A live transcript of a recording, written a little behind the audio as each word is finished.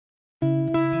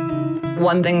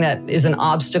one thing that is an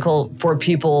obstacle for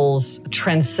people's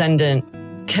transcendent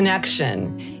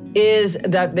connection is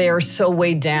that they are so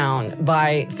weighed down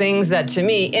by things that, to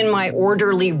me, in my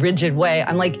orderly, rigid way,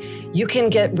 I'm like, you can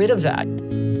get rid of that.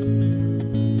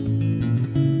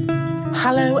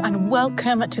 Hello and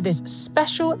welcome to this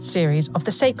special series of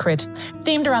The Sacred,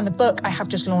 themed around the book I have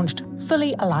just launched,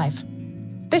 Fully Alive.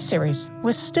 This series,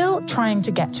 we're still trying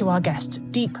to get to our guests'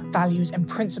 deep values and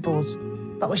principles,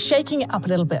 but we're shaking it up a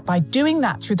little bit by doing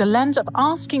that through the lens of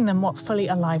asking them what fully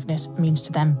aliveness means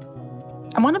to them.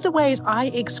 And one of the ways I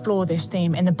explore this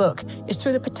theme in the book is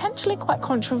through the potentially quite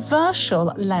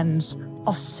controversial lens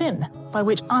of sin, by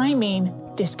which I mean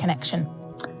disconnection.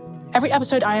 Every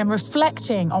episode, I am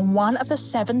reflecting on one of the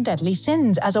 7 deadly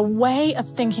sins as a way of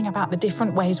thinking about the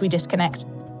different ways we disconnect.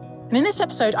 And in this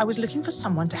episode, I was looking for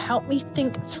someone to help me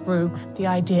think through the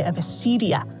idea of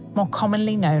acedia, more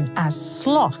commonly known as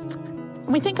sloth.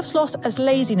 And we think of sloth as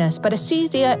laziness, but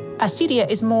acedia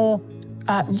is more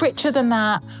richer than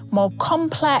that, more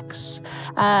complex.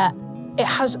 It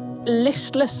has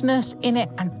listlessness in it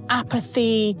and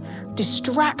apathy.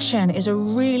 Distraction is a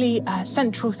really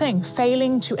central thing,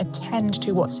 failing to attend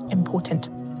to what's important.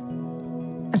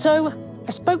 And so I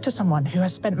spoke to someone who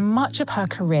has spent much of her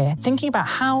career thinking about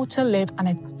how to live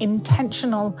an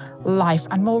intentional life,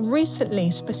 and more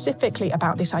recently, specifically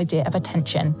about this idea of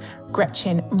attention,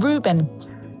 Gretchen Rubin.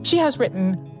 She has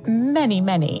written many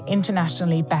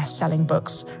internationally best-selling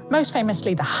books, most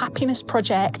famously The Happiness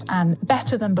Project and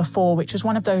Better Than Before, which was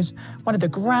one of the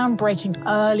groundbreaking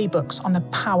early books on the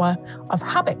power of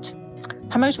habit.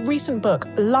 Her most recent book,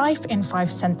 Life in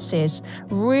 5 Senses,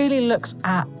 really looks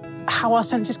at how our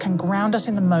senses can ground us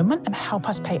in the moment and help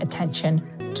us pay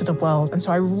attention to the world. And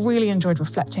so I really enjoyed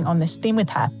reflecting on this theme with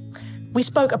her. We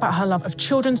spoke about her love of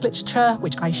children's literature,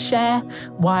 which I share,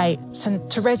 why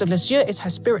St Therese of Lisieux is her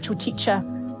spiritual teacher,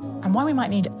 and why we might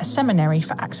need a seminary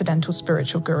for accidental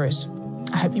spiritual gurus.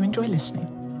 I hope you enjoy listening.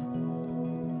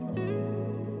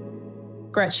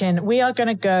 Gretchen, we are going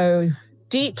to go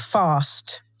deep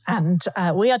fast, and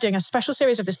we are doing a special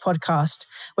series of this podcast.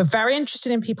 We're very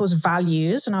interested in people's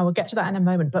values, and I will get to that in a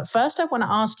moment. But first, I want to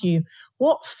ask you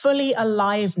what fully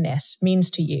aliveness means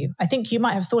to you. I think you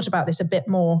might have thought about this a bit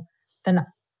more than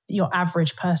your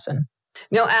average person.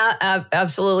 No,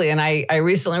 absolutely. And I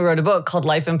recently wrote a book called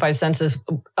Life in 5 Senses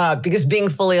because being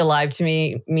fully alive to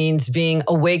me means being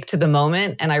awake to the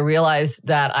moment. And I realized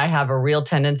that I have a real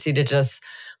tendency to just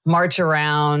march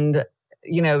around,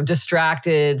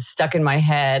 distracted, stuck in my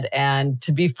head. And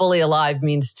to be fully alive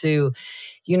means to,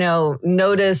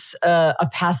 notice a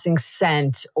passing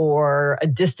scent or a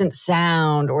distant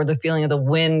sound or the feeling of the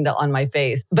wind on my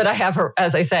face. But I have,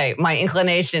 as I say, my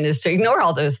inclination is to ignore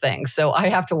all those things. So I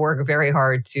have to work very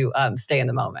hard to stay in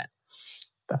the moment.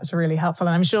 That's really helpful.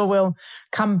 And I'm sure we'll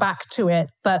come back to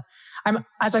it. But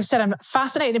as I said, I'm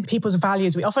fascinated in people's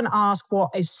values. We often ask what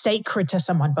is sacred to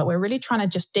someone, but we're really trying to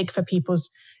just dig for people's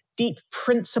deep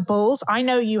principles. I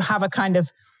know you have a kind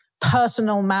of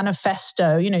personal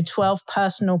manifesto, 12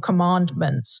 personal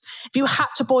commandments. If you had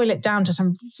to boil it down to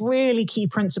some really key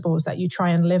principles that you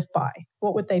try and live by,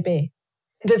 what would they be?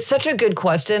 That's such a good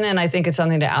question. And I think it's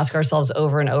something to ask ourselves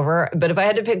over and over. But if I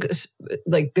had to pick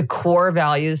like the core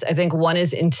values, I think one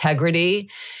is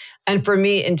integrity. And for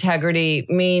me, integrity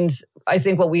means, I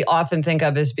think what we often think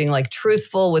of as being like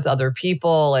truthful with other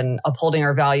people and upholding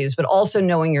our values, but also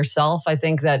knowing yourself. I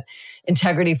think that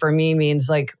integrity for me means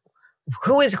like,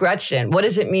 who is Gretchen? What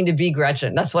does it mean to be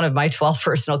Gretchen? That's one of my 12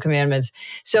 personal commandments.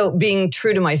 So being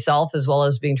true to myself as well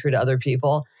as being true to other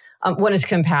people. One is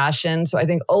compassion. So I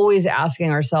think always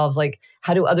asking ourselves, like,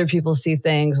 how do other people see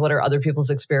things? What are other people's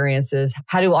experiences?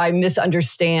 How do I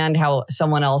misunderstand how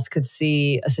someone else could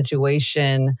see a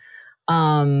situation?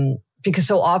 Because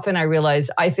so often I realize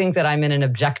I think that I'm in an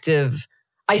objective,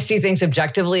 I see things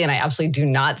objectively, and I absolutely do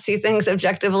not see things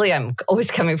objectively. I'm always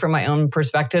coming from my own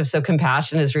perspective. So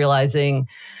compassion is realizing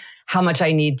how much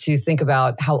I need to think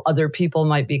about how other people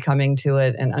might be coming to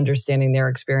it and understanding their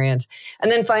experience.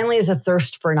 And then finally is a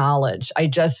thirst for knowledge. I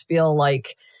just feel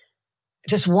like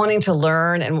just wanting to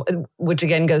learn, and which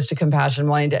again goes to compassion,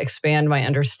 wanting to expand my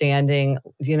understanding,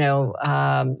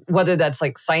 whether that's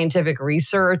like scientific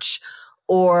research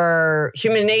or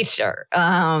human nature,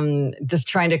 just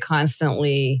trying to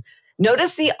constantly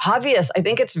notice the obvious. I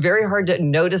think it's very hard to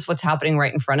notice what's happening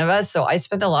right in front of us. So I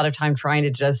spend a lot of time trying to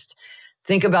just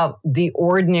think about the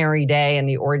ordinary day and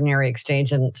the ordinary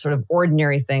exchange and sort of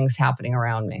ordinary things happening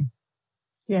around me.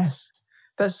 Yes,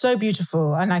 that's so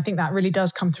beautiful. And I think that really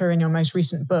does come through in your most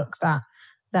recent book, that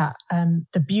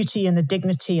the beauty and the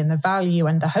dignity and the value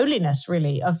and the holiness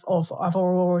really of our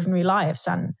ordinary lives.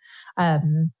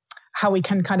 And how we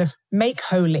can kind of make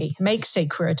holy, make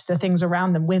sacred the things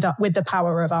around them with the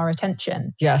power of our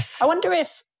attention. Yes. I wonder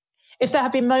if there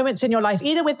have been moments in your life,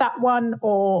 either with that one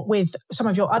or with some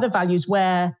of your other values,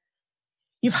 where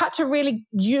you've had to really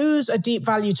use a deep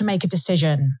value to make a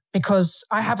decision. Because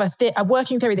I have a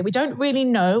working theory that we don't really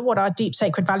know what our deep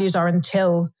sacred values are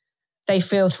until they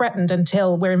feel threatened,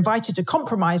 until we're invited to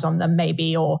compromise on them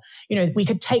maybe, or, we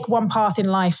could take one path in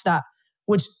life that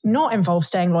would not involve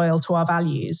staying loyal to our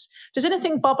values. Does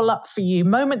anything bubble up for you,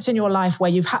 moments in your life where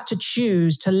you've had to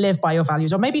choose to live by your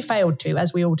values, or maybe failed to,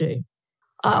 as we all do?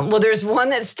 Well, there's one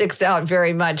that sticks out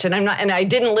very much, and I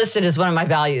didn't list it as one of my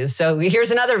values. So here's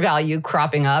another value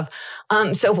cropping up.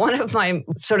 So one of my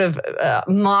sort of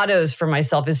mottos for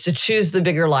myself is to choose the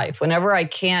bigger life. Whenever I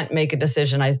can't make a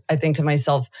decision, I think to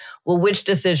myself, well, which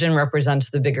decision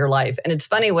represents the bigger life? And it's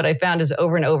funny, what I found is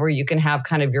over and over, you can have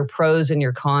kind of your pros and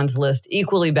your cons list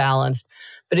equally balanced.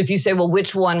 But if you say, well,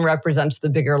 which one represents the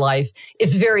bigger life,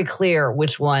 it's very clear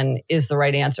which one is the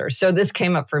right answer. So this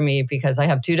came up for me because I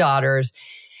have 2 daughters,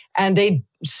 and they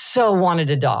so wanted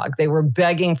a dog. They were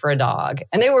begging for a dog,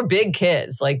 and they were big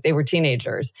kids, like they were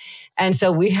teenagers. And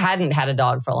so we hadn't had a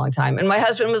dog for a long time. And my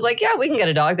husband was like, yeah, we can get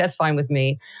a dog. That's fine with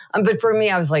me. But for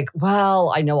me, I was like,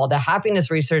 well, I know all the happiness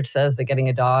research says that getting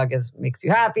a dog makes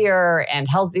you happier and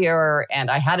healthier. And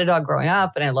I had a dog growing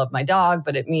up, and I love my dog,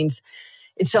 but it means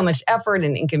it's so much effort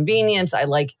and inconvenience.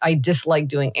 I dislike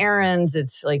doing errands.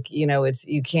 It's like,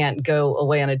 you can't go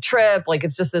away on a trip. Like,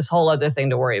 it's just this whole other thing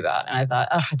to worry about. And I thought,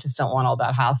 I just don't want all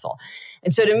that hassle.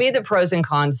 And so to me, the pros and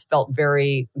cons felt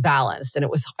very balanced. And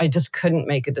I just couldn't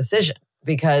make a decision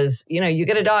because, you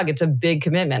get a dog, it's a big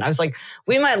commitment. I was like,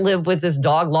 we might live with this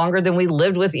dog longer than we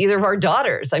lived with either of our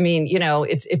daughters. I mean,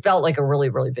 it felt like a really,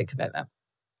 really big commitment.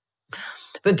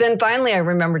 But then finally, I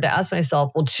remembered to ask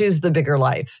myself, well, choose the bigger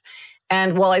life.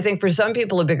 And while I think for some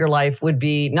people, a bigger life would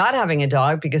be not having a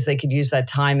dog because they could use that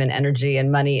time and energy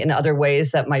and money in other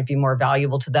ways that might be more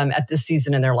valuable to them at this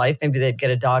season in their life. Maybe they'd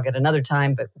get a dog at another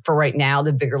time. But for right now,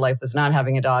 the bigger life was not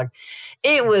having a dog.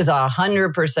 It was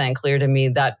 100% clear to me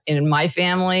that in my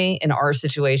family, in our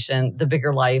situation, the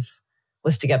bigger life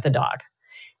was to get the dog.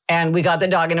 And we got the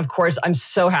dog. And of course, I'm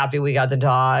so happy we got the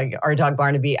dog. Our dog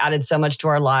Barnaby added so much to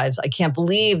our lives. I can't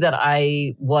believe that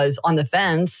I was on the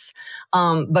fence.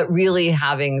 But really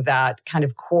having that kind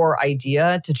of core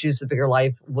idea to choose the bigger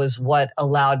life was what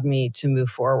allowed me to move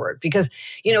forward. Because,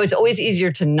 it's always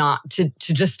easier to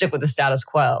just stick with the status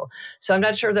quo. So I'm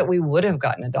not sure that we would have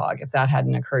gotten a dog if that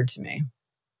hadn't occurred to me.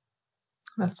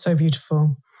 That's so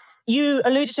beautiful. You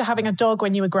alluded to having a dog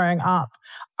when you were growing up.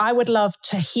 I would love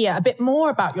to hear a bit more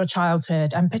about your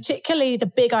childhood and particularly the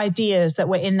big ideas that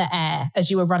were in the air as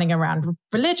you were running around.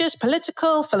 Religious,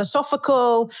 political,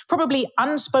 philosophical, probably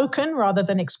unspoken rather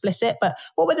than explicit. But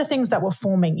what were the things that were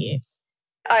forming you?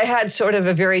 I had sort of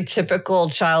a very typical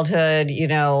childhood,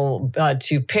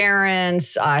 2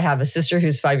 parents. I have a sister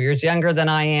who's 5 years younger than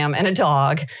I am and a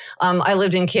dog. I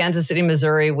lived in Kansas City,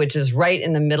 Missouri, which is right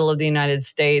in the middle of the United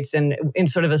States and in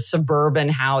sort of a suburban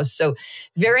house. So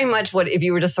very much if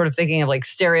you were just sort of thinking of like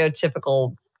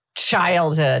stereotypical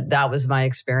childhood, that was my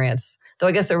experience. Though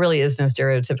I guess there really is no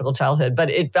stereotypical childhood, but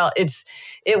it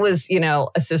was,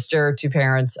 a sister, 2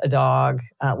 parents, a dog.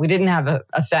 We didn't have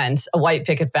a fence, a white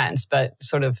picket fence, but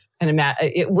sort of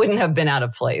it wouldn't have been out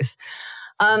of place.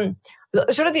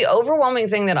 Sort of the overwhelming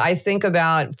thing that I think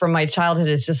about from my childhood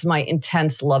is just my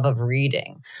intense love of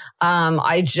reading.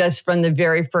 I just, from the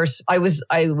very first, I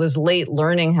was late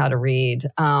learning how to read,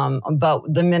 but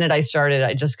the minute I started,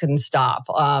 I just couldn't stop.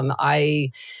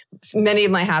 Many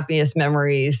of my happiest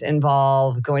memories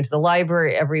involve going to the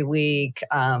library every week.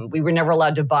 We were never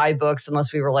allowed to buy books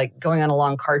unless we were like going on a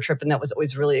long car trip, and that was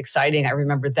always really exciting. I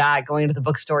remember that, going to the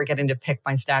bookstore, getting to pick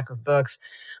my stack of books.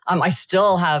 I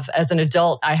still have, as an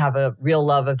adult, I have a real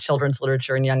love of children's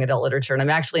literature and young adult literature. And I'm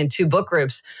actually in 2 book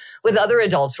groups with other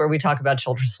adults where we talk about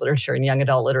children's literature and young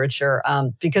adult literature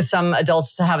because some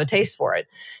adults have a taste for it,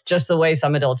 just the way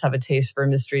some adults have a taste for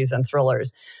mysteries and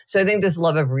thrillers. So I think this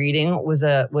love of reading was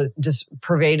just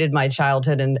pervaded my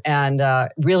childhood and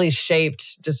really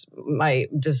shaped just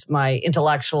my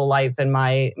intellectual life and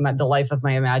the life of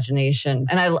my imagination.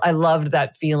 And I loved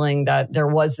that feeling that there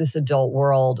was this adult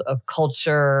world of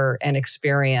culture and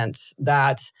experience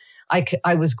that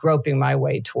I was groping my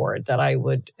way toward, that I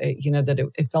would, that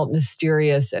it felt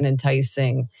mysterious and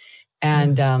enticing.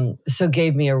 And so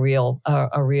gave me a real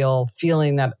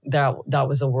feeling that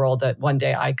was a world that one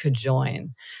day I could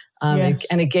join. Yes.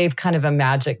 And it gave kind of a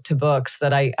magic to books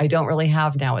that I don't really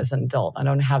have now as an adult. I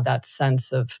don't have that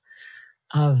sense of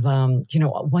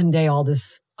one day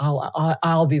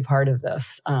I'll be part of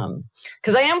this.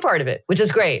 Cause I am part of it, which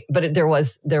is great. But there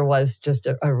was just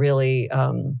a really,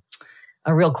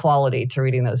 a real quality to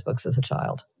reading those books as a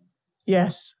child.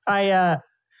 Yes.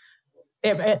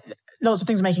 Lots of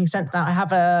things are making sense now. I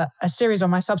have a series on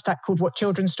my Substack called What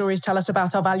Children's Stories Tell Us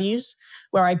About Our Values,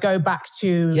 where I go back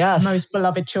to most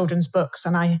beloved children's books.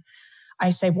 And I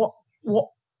say, what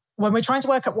when we're trying to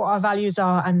work out what our values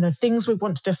are and the things we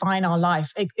want to define our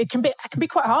life, it can be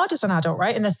quite hard as an adult,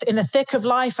 right? In the thick of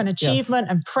life and achievement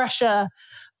and pressure.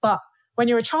 But when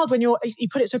you're a child, you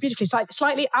put it so beautifully,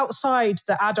 slightly outside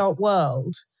the adult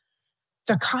world,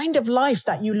 the kind of life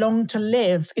that you long to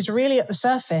live is really at the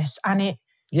surface. And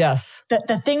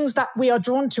the things that we are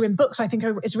drawn to in books, I think,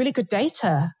 is really good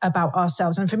data about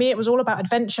ourselves. And for me, it was all about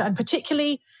adventure, and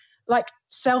particularly like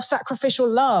self-sacrificial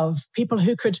love, people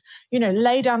who could,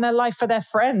 lay down their life for their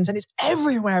friends. And it's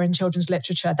everywhere in children's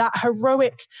literature. That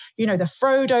heroic, the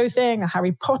Frodo thing, a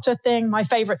Harry Potter thing. My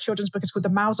favorite children's book is called The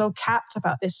Mouse Old Cat,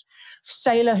 about this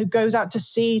sailor who goes out to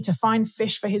sea to find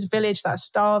fish for his village that's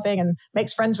starving and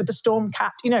makes friends with the storm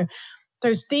cat.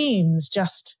 Those themes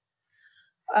just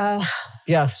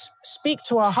speak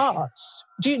to our hearts.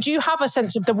 Do you have a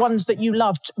sense of the ones that you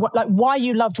loved, why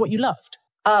you loved what you loved?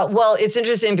 Well, it's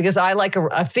interesting because I like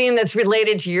a theme that's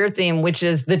related to your theme, which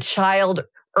is the child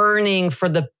earning for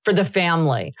the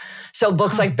family. So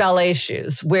books like Ballet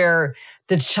Shoes, where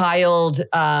the child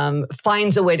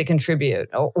finds a way to contribute,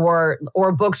 or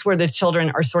books where the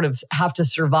children are sort of have to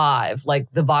survive,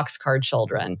 like the Boxcar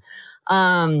Children.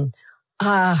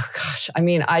 I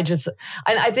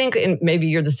think, and maybe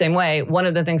you're the same way, one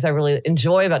of the things I really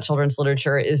enjoy about children's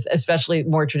literature is, especially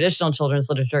more traditional children's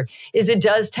literature, is it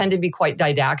does tend to be quite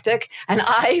didactic. And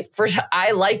I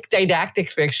like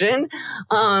didactic fiction.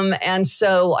 And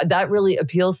so that really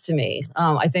appeals to me.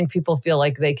 I think people feel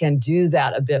like they can do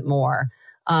that a bit more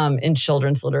in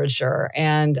children's literature.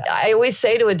 And I always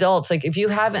say to adults, like, if you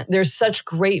haven't, there's such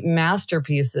great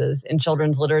masterpieces in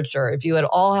children's literature. If you at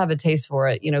all have a taste for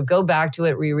it, go back to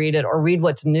it, reread it, or read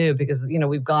what's new, because,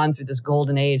 we've gone through this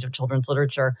golden age of children's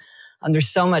literature. There's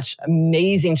so much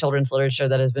amazing children's literature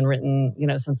that has been written,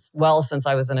 since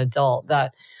I was an adult,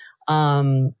 that,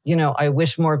 I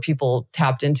wish more people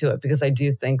tapped into it, because I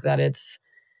do think that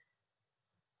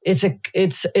it's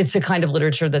a kind of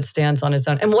literature that stands on its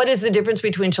own. And what is the difference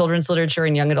between children's literature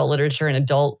and young adult literature and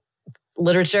adult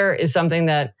literature is something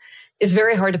that is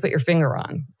very hard to put your finger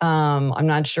on. I'm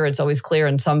not sure it's always clear,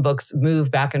 and some books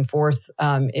move back and forth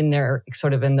in their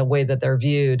sort of in the way that they're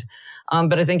viewed.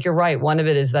 But I think you're right. One of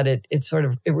it is that it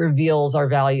reveals our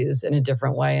values in a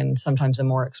different way, and sometimes a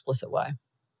more explicit way.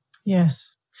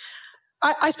 Yes.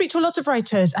 I speak to a lot of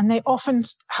writers, and they often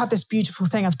have this beautiful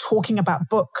thing of talking about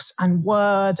books and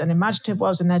words and imaginative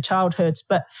worlds in their childhoods.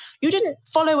 But you didn't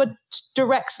follow a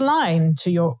direct line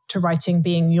to writing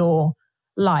being your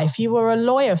life. You were a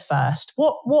lawyer first.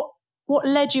 What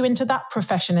led you into that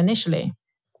profession initially?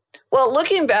 Well,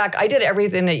 looking back, I did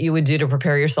everything that you would do to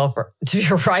prepare yourself to be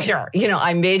a writer.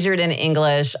 I majored in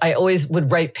English. I always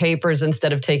would write papers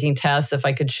instead of taking tests if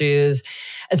I could choose.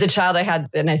 As a child, I had,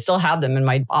 and I still have them in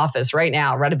my office right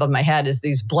now, right above my head, is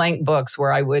these blank books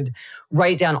where I would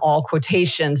write down all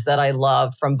quotations that I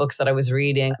love from books that I was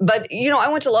reading. But, I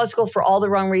went to law school for all the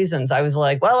wrong reasons. I was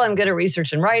like, well, I'm good at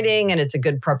research and writing, and it's a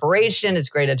good preparation. It's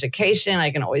great education.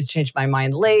 I can always change my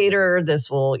mind later. This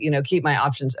will, keep my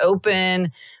options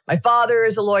open. My father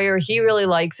is a lawyer. He really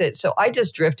likes it. So I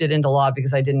just drifted into law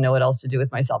because I didn't know what else to do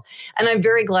with myself. And I'm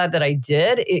very glad that I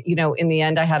did. In the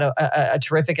end, I had a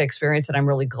terrific experience, and I'm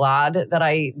really glad that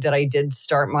I did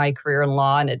start my career in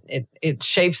law, and it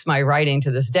shapes my writing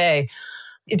to this day.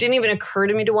 It didn't even occur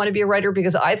to me to want to be a writer,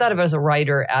 because I thought of as a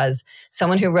writer as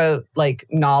someone who wrote like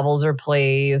novels or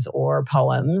plays or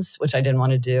poems, which I didn't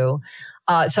want to do.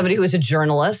 Somebody who was a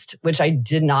journalist, which I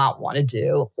did not want to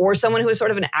do, or someone who was sort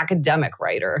of an academic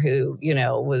writer who,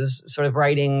 was sort of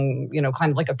writing, kind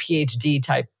of like a PhD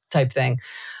type thing.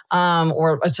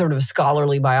 Or a sort of a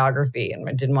scholarly biography, and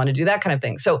I didn't want to do that kind of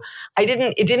thing. So it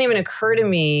didn't even occur to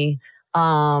me,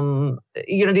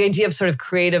 the idea of sort of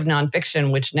creative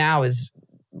nonfiction, which now is,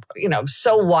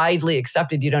 so widely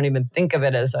accepted, you don't even think of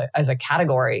it as a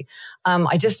category.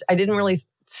 I didn't really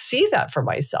see that for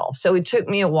myself. So it took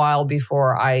me a while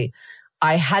before I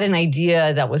had an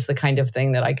idea that was the kind of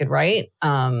thing that I could write.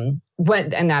 And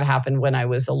that happened when I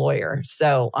was a lawyer.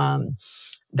 So,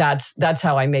 that's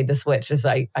how I made the switch, is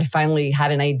I finally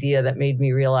had an idea that made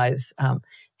me realize,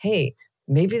 hey,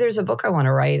 maybe there's a book I want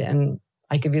to write, and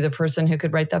I could be the person who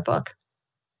could write that book.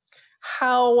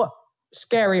 How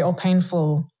scary or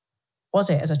painful was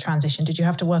it as a transition? Did you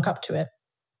have to work up to it?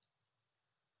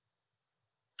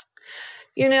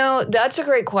 That's a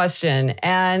great question.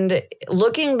 And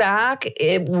looking back,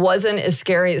 it wasn't as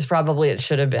scary as probably it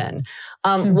should have been.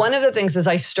 One of the things is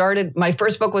my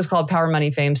first book was called Power,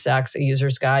 Money, Fame, Sex, A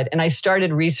User's Guide. And I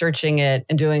started researching it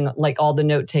and doing like all the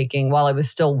note taking while I was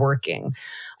still working.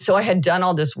 So I had done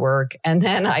all this work. And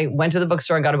then I went to the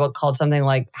bookstore and got a book called something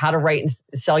like How to Write and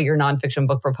Sell Your Nonfiction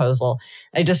Book Proposal.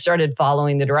 I just started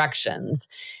following the directions.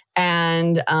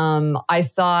 And I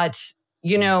thought,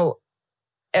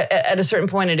 at a certain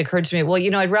point, it occurred to me, well,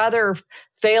 I'd rather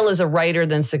fail as a writer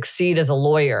than succeed as a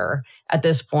lawyer at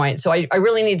this point. So I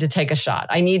really need to take a shot.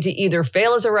 I need to either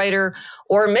fail as a writer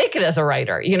or make it as a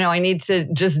writer. I need to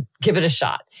just give it a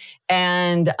shot.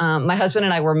 And my husband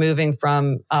and I were moving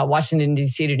from Washington,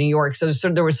 D.C. to New York. So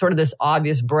there was sort of this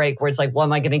obvious break where it's like, well,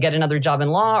 am I going to get another job in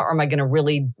law, or am I going to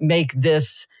really make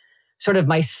this sort of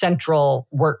my central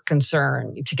work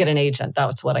concern to get an agent?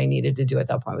 That's what I needed to do at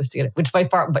that point, was to get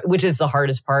it, which is the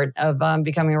hardest part of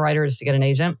becoming a writer, is to get an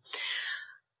agent.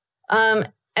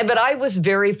 But I was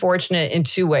very fortunate in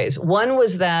two ways. One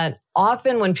was that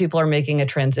often when people are making a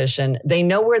transition, they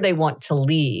know where they want to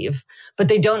leave, but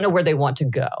they don't know where they want to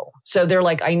go. So they're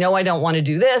like, I know I don't want to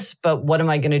do this, but what am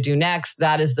I going to do next?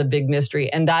 That is the big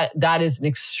mystery. And that is an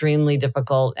extremely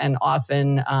difficult and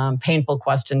often painful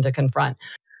question to confront.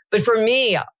 But for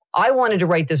me, I wanted to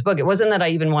write this book. It wasn't that I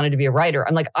even wanted to be a writer.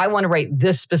 I'm like, I want to write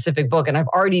this specific book. And I've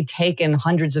already taken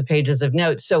hundreds of pages of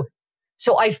notes.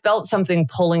 So I felt something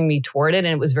pulling me toward it, and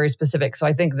it was very specific. So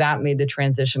I think that made the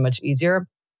transition much easier.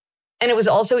 And it was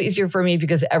also easier for me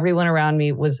because everyone around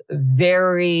me was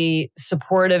very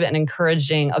supportive and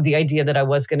encouraging of the idea that I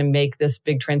was going to make this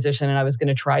big transition and I was going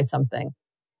to try something.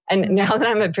 And now that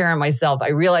I'm a parent myself, I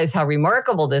realize how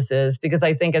remarkable this is, because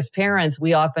I think as parents,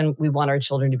 we want our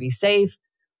children to be safe.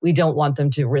 We don't want them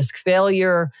to risk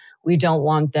failure. We don't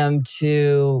want them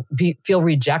to feel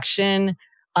rejection.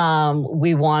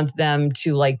 We want them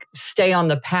to stay on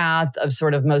the path of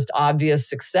sort of most obvious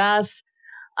success.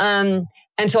 And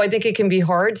so I think it can be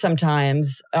hard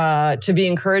sometimes to be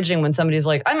encouraging when somebody's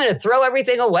like, I'm going to throw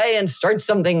everything away and start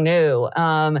something new.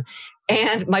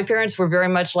 And my parents were very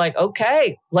much like,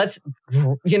 okay, let's,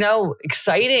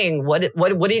 exciting. What are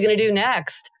you going to do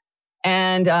next?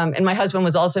 And my husband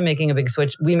was also making a big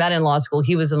switch. We met in law school.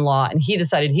 He was in law, and he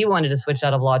decided he wanted to switch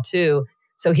out of law too.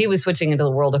 So he was switching into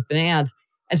the world of finance.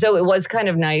 And so it was kind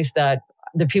of nice that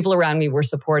the people around me were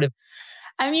supportive.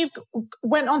 And you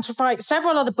went on to write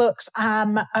several other books,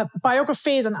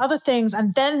 biographies and other things.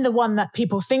 And then the one that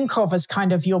people think of as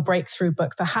kind of your breakthrough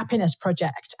book, The Happiness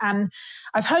Project. And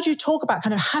I've heard you talk about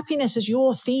kind of happiness as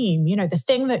your theme, the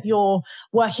thing that you're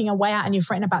working away at. And you've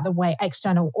written about the way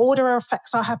external order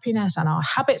affects our happiness, and our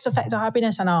habits affect our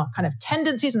happiness, and our kind of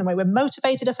tendencies and the way we're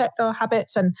motivated affect our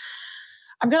habits. And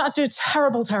I'm going to do a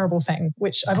terrible, terrible thing,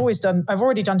 which I've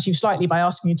already done to you slightly by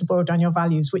asking you to boil down your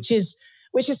values, which is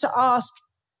to ask,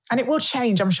 and it will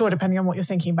change, I'm sure, depending on what you're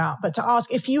thinking about, but to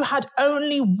ask, if you had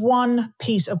only one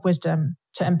piece of wisdom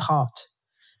to impart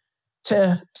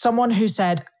to someone who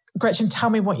said, Gretchen, tell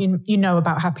me what you know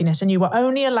about happiness, and you were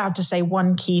only allowed to say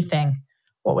one key thing,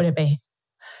 what would it be?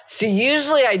 See,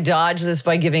 usually I dodge this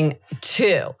by giving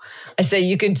two. I say,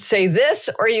 you could say this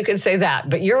or you could say that,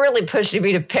 but you're really pushing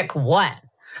me to pick one.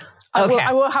 Okay.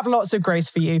 I will have lots of grace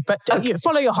for you, but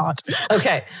follow your heart.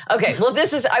 Okay. Well,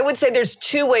 I would say there's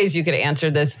two ways you could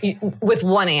answer this with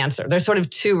one answer. There's sort of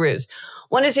two routes.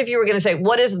 One is if you were going to say,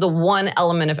 what is the one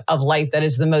element of life that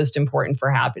is the most important for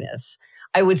happiness?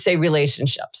 I would say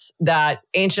relationships. That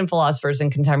ancient philosophers and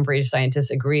contemporary scientists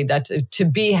agree that to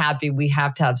be happy, we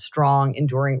have to have strong,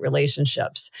 enduring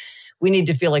relationships. We need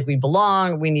to feel like we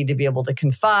belong. We need to be able to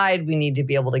confide. We need to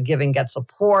be able to give and get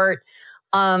support.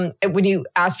 When you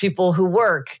ask people who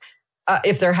work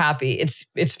if they're happy,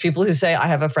 it's people who say, I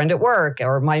have a friend at work,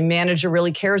 or my manager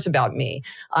really cares about me.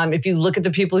 If you look at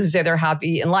the people who say they're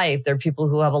happy in life, they're people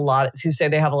who say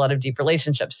they have a lot of deep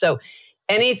relationships. So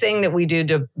anything that we do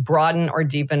to broaden or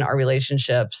deepen our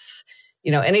relationships,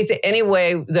 any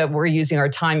way that we're using our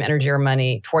time, energy, or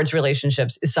money towards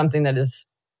relationships is something that is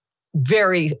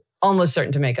very almost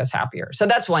certain to make us happier. So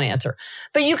that's one answer.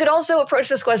 But you could also approach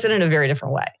this question in a very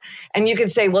different way. And you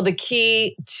could say, well, the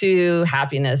key to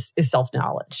happiness is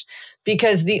self-knowledge,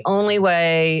 because the only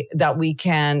way that we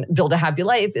can build a happy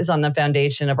life is on the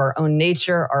foundation of our own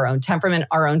nature, our own temperament,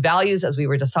 our own values. As we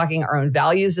were just talking, our own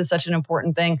values is such an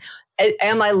important thing.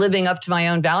 Am I living up to my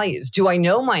own values? Do I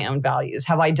know my own values?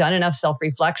 Have I done enough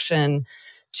self-reflection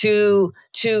to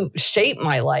shape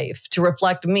my life, to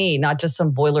reflect me, not just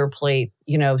some boilerplate,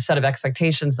 set of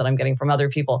expectations that I'm getting from other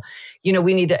people.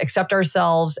 We need to accept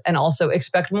ourselves and also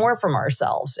expect more from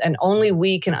ourselves. And only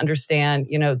we can understand,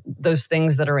 those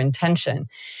things that are in tension.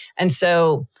 And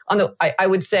so I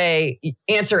would say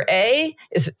answer A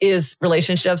is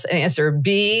relationships, and answer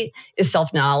B is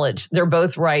self-knowledge. They're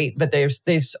both right, but they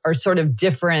are sort of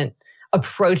different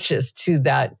approaches to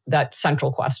that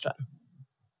central question.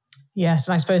 Yes,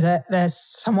 and I suppose they're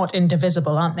somewhat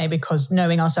indivisible, aren't they? Because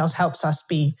knowing ourselves helps us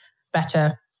be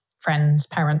better friends,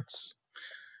 parents.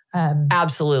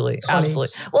 Absolutely.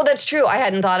 Well, that's true. I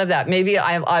hadn't thought of that. Maybe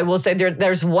I will say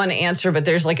there's one answer, but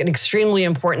there's like an extremely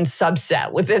important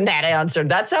subset within that answer.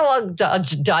 That's how I'll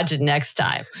dodge it next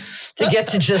time to get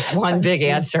to just one big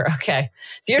answer. Okay.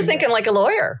 You're thinking like a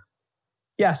lawyer.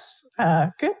 Yes.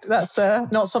 Good. That's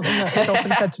not something that is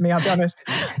often said to me, I'll be honest.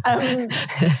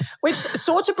 Which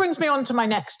sort of brings me on to my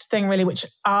next thing, really, which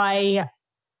I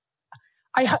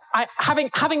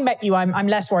having met you, I'm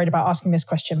less worried about asking this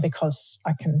question because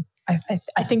I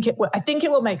think it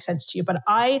will make sense to you. But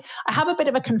I have a bit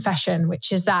of a confession,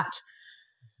 which is that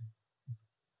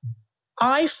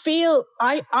I feel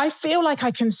like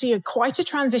I can see quite a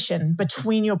transition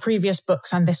between your previous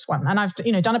books and this one. And I've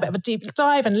done a bit of a deep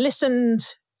dive and listened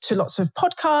to lots of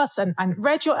podcasts and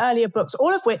read your earlier books,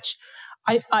 all of which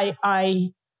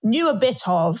I knew a bit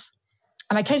of.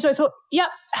 And I came to it, I thought, yep,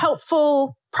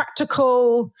 helpful,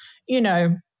 practical,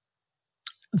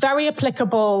 very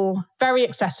applicable, very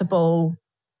accessible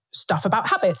stuff about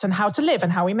habits and how to live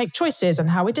and how we make choices and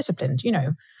how we're disciplined,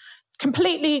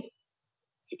 completely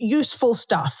useful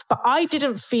stuff. But I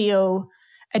didn't feel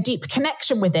a deep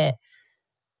connection with it.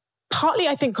 Partly,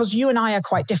 I think, because you and I are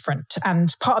quite different.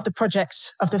 And part of the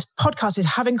project of this podcast is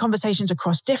having conversations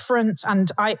across difference.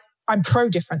 And I'm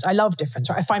pro-different. I love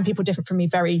different. I find people different from me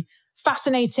very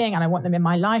fascinating and I want them in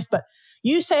my life. But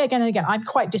you say again and again, I'm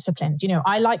quite disciplined.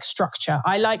 I like structure.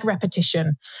 I like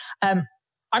repetition.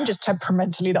 I'm just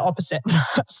temperamentally the opposite.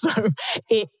 So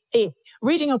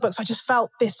reading your books, I just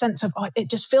felt this sense of, it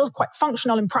just feels quite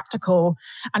functional and practical.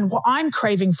 And what I'm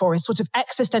craving for is sort of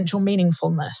existential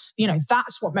meaningfulness.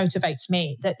 That's what motivates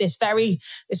me. That this very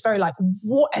like,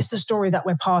 what is the story that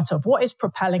we're part of? What is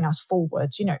propelling us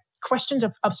forwards? Questions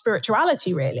of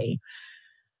spirituality, really.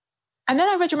 And then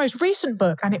I read your most recent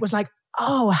book and it was like,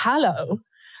 oh, hello.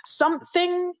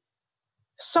 Something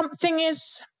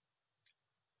is,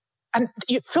 and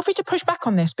feel free to push back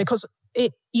on this because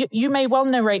you may well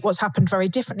narrate what's happened very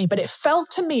differently, but it felt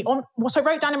to me, on what I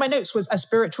wrote down in my notes was a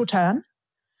spiritual turn,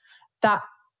 that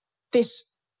this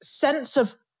sense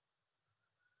of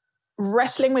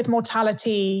wrestling with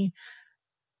mortality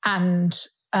and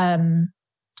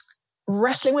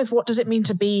wrestling with what does it mean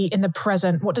to be in the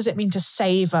present? What does it mean to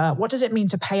savor? What does it mean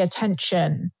to pay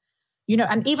attention?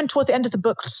 And even towards the end of the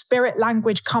book, spirit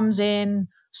language comes in,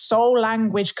 soul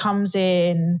language comes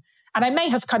in. And I may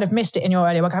have kind of missed it in your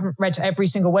earlier work. I haven't read every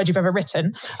single word you've ever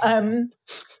written.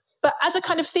 But as a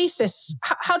kind of thesis,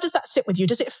 how does that sit with you?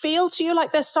 Does it feel to you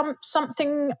like there's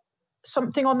something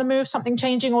on the move, something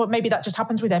changing, or maybe that just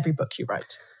happens with every book you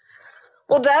write?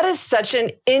 Well, that is such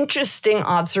an interesting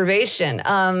observation.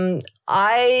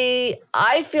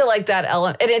 I feel like that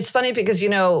element, and it's funny because,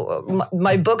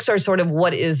 my books are sort of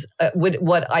what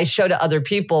I show to other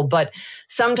people, but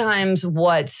sometimes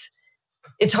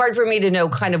it's hard for me to know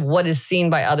kind of what is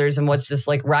seen by others and what's just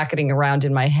like racketing around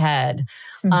in my head.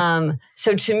 Mm-hmm.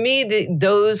 So to me,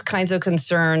 those kinds of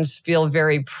concerns feel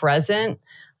very present.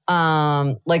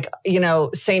 Like,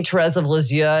 St Therese of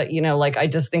Lisieux, like I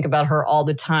just think about her all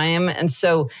the time. And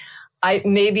so I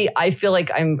feel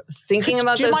like I'm thinking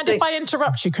about those things. Do you mind if I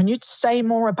interrupt you? Can you say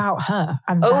more about her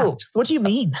and that? What do you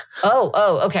mean?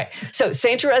 Okay. So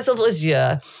St Therese of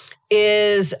Lisieux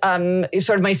is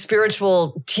sort of my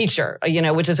spiritual teacher,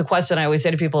 which is a question I always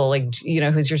say to people, like,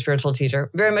 who's your spiritual teacher?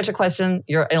 Very much a question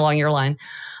along your line.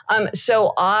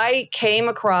 So I came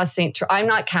across I'm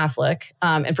not Catholic.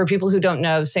 And for people who don't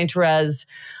know, St Therese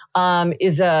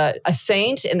is a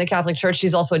saint in the Catholic Church.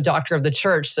 She's also a doctor of the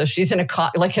church. So she's in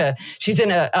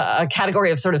a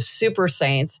category of sort of super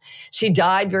saints. She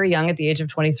died very young at the age of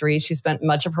 23. She spent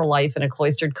much of her life in a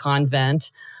cloistered convent.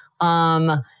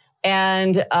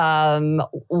 And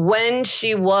when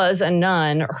she was a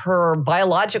nun, her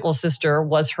biological sister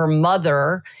was her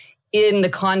mother in the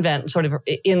convent, sort of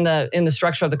in the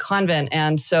structure of the convent.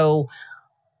 And so,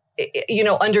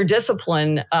 under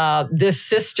discipline, this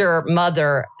sister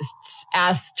mother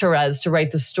asked Therese to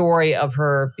write the story of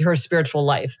her spiritual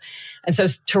life. And so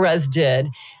Therese did.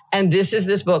 And this is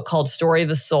this book called Story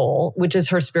of a Soul, which is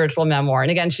her spiritual memoir.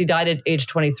 And again, she died at age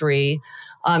 23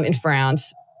 in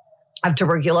France of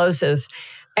tuberculosis.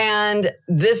 And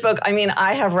this book,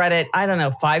 I have read it,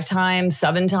 5 times,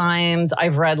 7 times.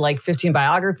 I've read like 15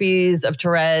 biographies of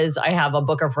Therese. I have a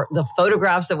book of the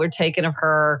photographs that were taken of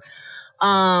her.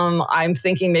 I'm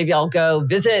thinking maybe I'll go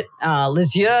visit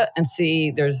Lisieux and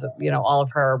see there's, all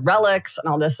of her relics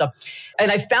and all this stuff.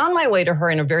 And I found my way to her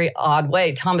in a very odd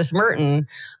way. Thomas Merton,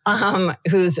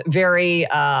 who's very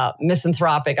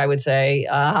misanthropic, I would say,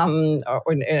 and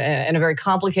a very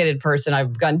complicated person.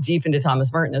 I've gone deep into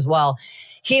Thomas Merton as well.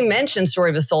 He mentioned Story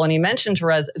of a Soul, and he mentioned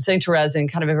St. Therese in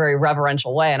kind of a very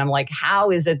reverential way. And I'm like, how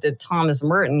is it that Thomas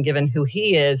Merton, given who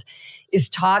he is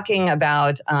talking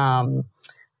about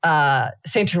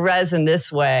St. Therese in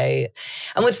this way?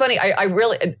 And what's funny, I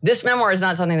really, this memoir is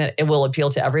not something that it will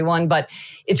appeal to everyone, but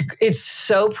it's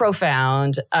so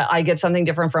profound. I get something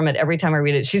different from it every time I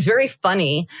read it. She's very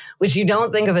funny, which you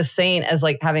don't think of a saint as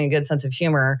like having a good sense of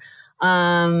humor.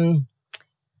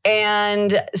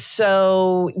 And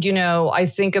so, I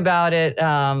think about it,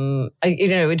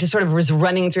 it just sort of was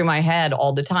running through my head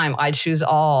all the time. I choose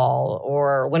all,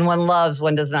 or when one loves,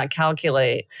 one does not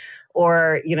calculate,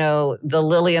 or, the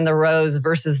lily and the rose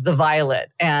versus the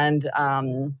violet. And,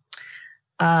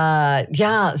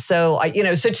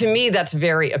 so to me, that's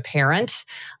very apparent,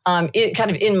 it kind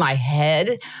of in my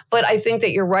head, but I think that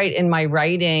you're right in my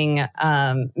writing.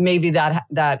 Maybe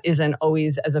that isn't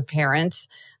always as apparent.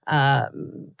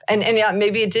 And yeah,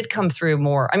 maybe it did come through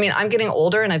more. I mean, I'm getting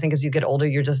older, and I think as you get older,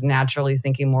 you're just naturally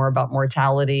thinking more about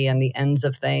mortality and the ends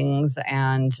of things.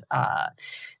 And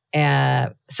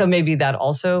so maybe that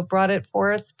also brought it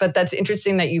forth. But that's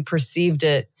interesting that you perceived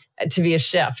it to be a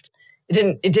shift.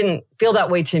 It didn't feel that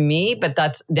way to me,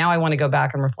 but now I want to go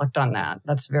back and reflect on that.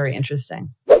 That's very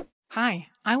interesting. Hi,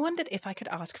 I wondered if I could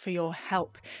ask for your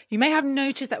help. You may have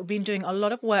noticed that we've been doing a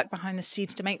lot of work behind the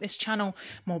scenes to make this channel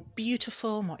more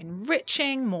beautiful, more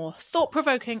enriching, more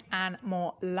thought-provoking, and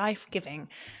more life-giving.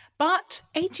 But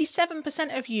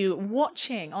 87% of you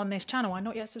watching on this channel are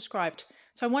not yet subscribed.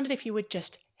 So I wondered if you would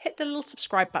just hit the little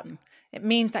subscribe button. It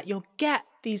means that you'll get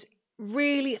these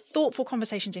really thoughtful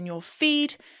conversations in your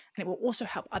feed, and it will also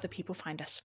help other people find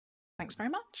us. Thanks very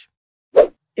much.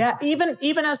 Yeah,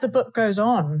 even as the book goes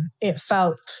on, it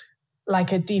felt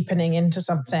like a deepening into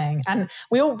something. And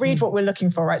we all read what we're looking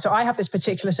for, right? So I have this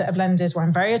particular set of lenses where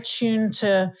I'm very attuned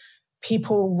to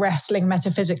people wrestling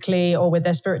metaphysically or with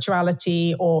their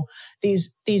spirituality, or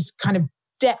these kind of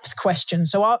depth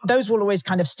questions. So those will always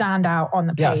kind of stand out on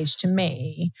the page to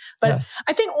me. But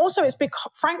I think also it's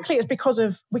because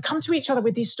of, we come to each other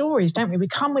with these stories, don't we? We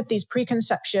come with these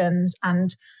preconceptions,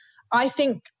 and I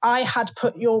think I had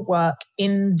put your work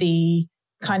in the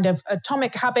kind of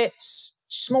Atomic Habits,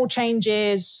 Small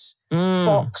Changes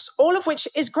box, all of which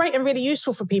is great and really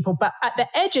useful for people, but at the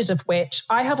edges of which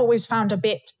I have always found a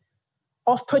bit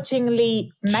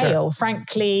off-puttingly male,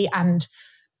 frankly, and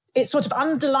it's sort of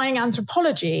underlying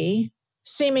anthropology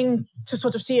seeming to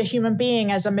sort of see a human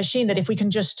being as a machine that if we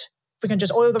can just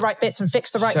oil the right bits and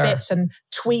fix the right bits and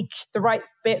tweak the right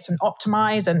bits and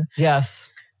optimize, and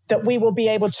that we will be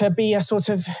able to be a sort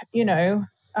of,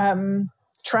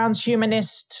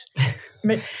 transhumanist.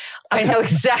 I know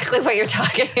exactly what you're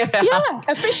talking about. Yeah,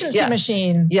 efficiency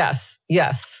machine. Yes.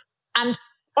 And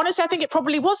honestly, I think it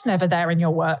probably was never there in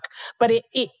your work, but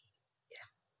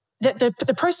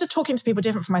the process of talking to people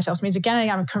different from myself means again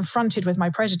I'm confronted with my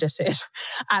prejudices,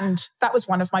 and that was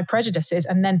one of my prejudices.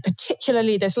 And then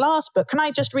particularly this last book, can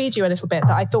I just read you a little bit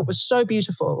that I thought was so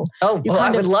beautiful? Oh, well,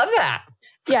 I would love that.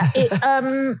 Yeah,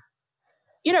 and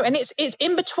it's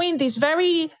in between these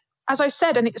very, as I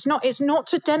said, and it's not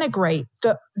to denigrate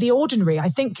the ordinary. I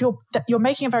think you're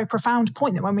making a very profound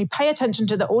point that when we pay attention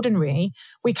to the ordinary,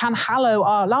 we can hallow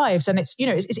our lives. And it's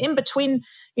in between,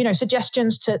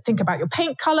 suggestions to think about your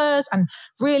paint colors and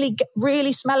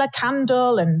really smell a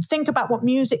candle and think about what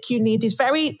music you need, these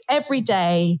very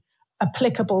everyday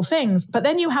applicable things. But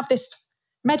then you have this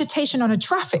meditation on a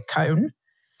traffic cone.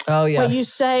 Oh, yes. Where you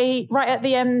say right at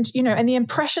the end, and the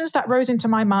impressions that rose into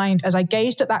my mind as I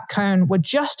gazed at that cone were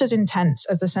just as intense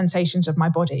as the sensations of my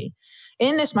body.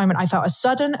 In this moment, I felt a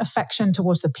sudden affection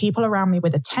towards the people around me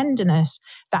with a tenderness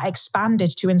that expanded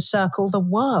to encircle the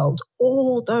world.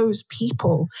 All those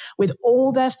people with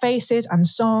all their faces and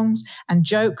songs and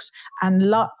jokes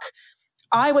and luck.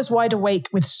 I was wide awake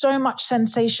with so much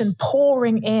sensation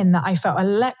pouring in that I felt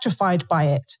electrified by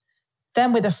it.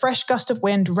 Then with a fresh gust of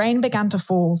wind, rain began to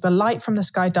fall, the light from the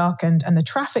sky darkened, and the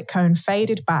traffic cone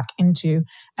faded back into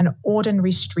an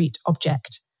ordinary street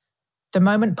object. The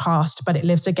moment passed, but it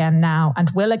lives again now,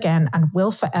 and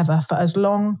will forever, for as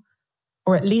long,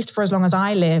 or at least for as long as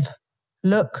I live.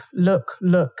 Look, look,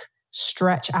 look,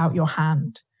 stretch out your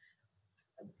hand.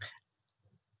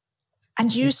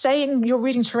 And you saying you're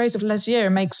reading Therese of Lisieux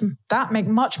makes that make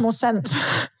much more sense.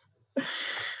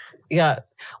 Yeah.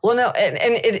 Well, no, and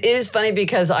it is funny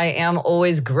because I am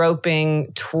always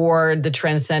groping toward the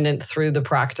transcendent through the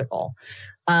practical.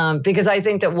 Because I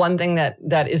think that one thing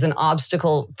that is an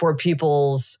obstacle for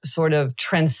people's sort of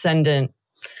transcendent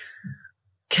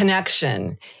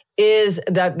connection is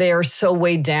that they are so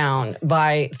weighed down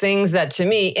by things that, to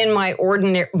me, in my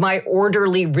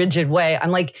orderly, rigid way, I'm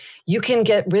like, you can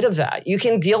get rid of that. You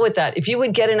can deal with that. If you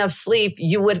would get enough sleep,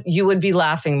 you would be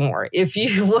laughing more. If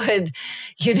you would,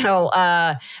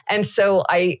 and so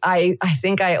I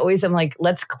think I always am like,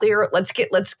 let's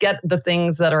get the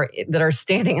things that are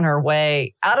standing in our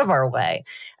way out of our way,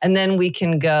 and then we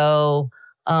can go.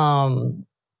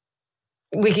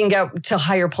 We can get to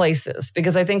higher places,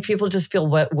 because I think people just feel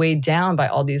weighed down by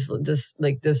all this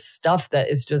stuff that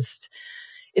is just,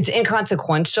 it's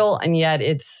inconsequential, and yet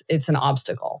it's an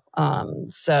obstacle. I'm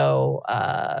so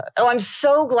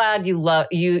glad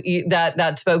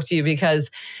that spoke to you,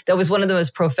 because that was one of the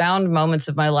most profound moments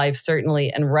of my life,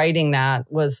 certainly. And writing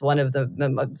that was one of the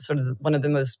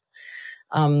most,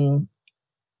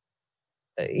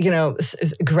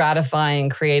 gratifying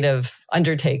creative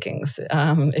undertakings.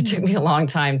 It took me a long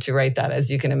time to write that,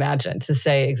 as you can imagine, to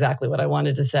say exactly what I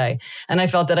wanted to say. And I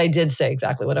felt that I did say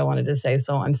exactly what I wanted to say.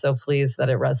 So I'm so pleased that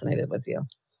it resonated with you.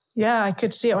 Yeah, I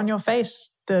could see it on your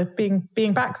face, the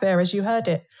being back there as you heard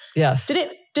it. Yes.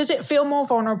 Does it feel more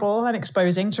vulnerable and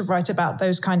exposing to write about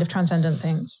those kind of transcendent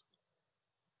things?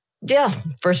 Yeah,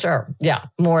 for sure. Yeah,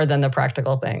 more than the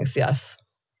practical things. Yes.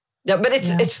 Yeah, but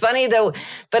it's funny though.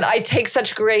 But I take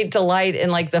such great delight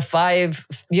in like the five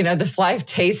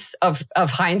tastes of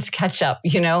Heinz ketchup.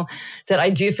 That I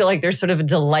do feel like there's sort of a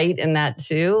delight in that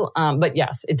too. But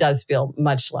yes, it does feel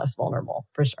much less vulnerable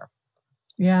for sure.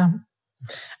 Yeah.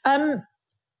 One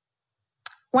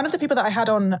of the people that I had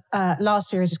on last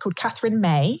series is called Catherine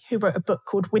May, who wrote a book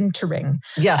called Wintering.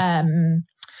 Yes.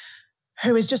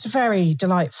 Who is just a very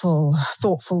delightful,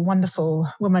 thoughtful, wonderful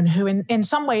woman who in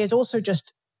some way is also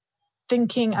just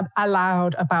thinking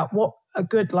aloud about what a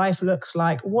good life looks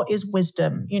like. What is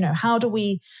wisdom? How do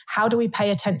we pay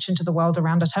attention to the world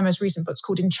around us? Her most recent book's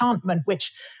called Enchantment,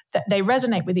 which they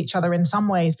resonate with each other in some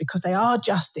ways, because they are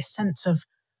just this sense of,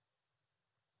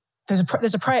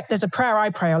 there's a prayer I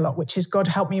pray a lot, which is, God,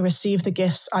 help me receive the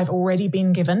gifts I've already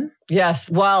been given. Yes.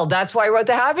 Well, that's why I wrote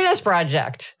the Happiness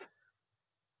Project.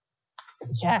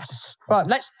 Yes. Well,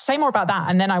 let's say more about that,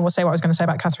 and then I will say what I was going to say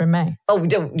about Catherine May. Oh,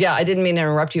 yeah. I didn't mean to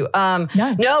interrupt you.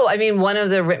 No. I mean, one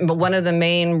of the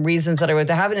main reasons that I wrote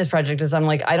the Happiness Project is I'm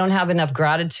like, I don't have enough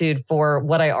gratitude for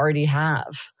what I already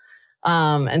have.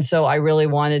 And so I really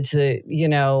wanted to,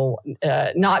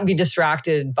 not be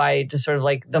distracted by just sort of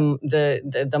like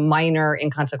the minor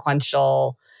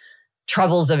inconsequential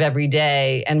troubles of every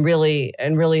day, and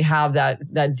really have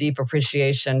that deep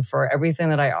appreciation for everything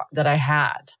that I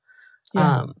had.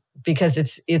 Yeah. Because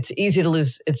it's easy to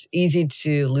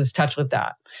lose touch with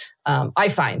that. I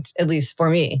find, at least for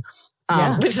me,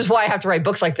 which is why I have to write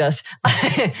books like this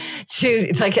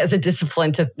it's like as a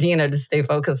discipline to stay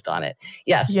focused on it.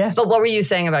 Yes. But what were you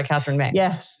saying about Catherine May?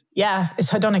 Yes. Yeah. It's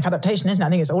hedonic adaptation, isn't it? I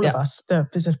think it's all of us.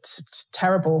 There's a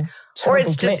terrible or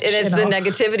it's just, it's the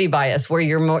negativity bias where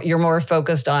you're more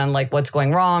focused on like what's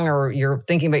going wrong, or you're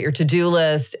thinking about your to-do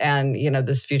list and,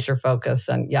 this future focus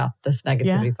and this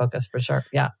negativity focus for sure.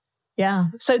 Yeah. Yeah.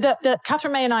 So the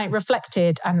Catherine May and I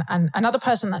reflected, and another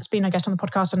person that's been, I guess, on the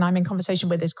podcast and I'm in conversation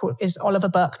with is Oliver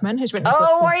Burkeman, who's written a book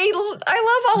called,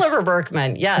 I love Oliver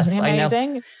Burkeman. Yes. Isn't he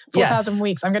amazing? 4,000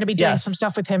 Weeks. I'm going to be doing some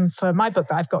stuff with him for my book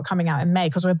that I've got coming out in May,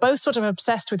 because we're both sort of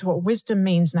obsessed with what wisdom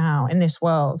means now in this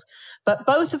world. But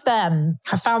both of them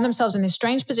have found themselves in this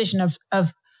strange position of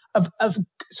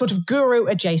sort of guru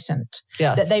adjacent.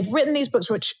 Yes. That they've written these books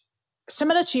which,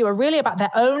 similar to you, are really about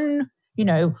their own,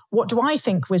 what do I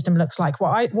think wisdom looks like?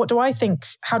 What do I think?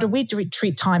 How do we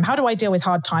treat time? How do I deal with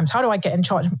hard times? How do I get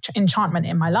enchantment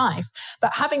in my life?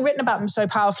 But having written about them so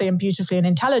powerfully and beautifully and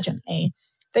intelligently,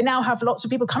 they now have lots of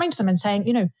people coming to them and saying,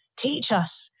 teach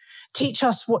us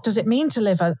what does it mean to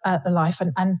live a life,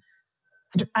 and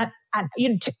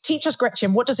teach us,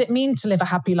 Gretchen, what does it mean to live a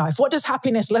happy life? What does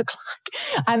happiness look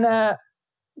like? And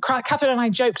Catherine and I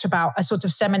joked about a sort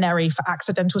of seminary for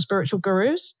accidental spiritual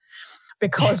gurus,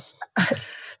 because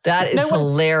that is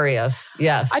hilarious.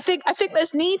 Yes. I think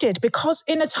that's needed, because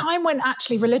in a time when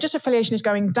actually religious affiliation is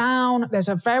going down, there's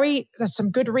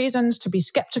some good reasons to be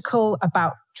skeptical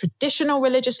about traditional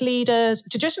religious leaders,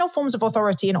 traditional forms of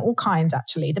authority in all kinds,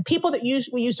 actually. The people that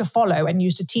we used to follow and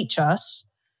used to teach us,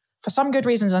 for some good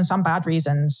reasons and some bad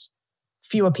reasons,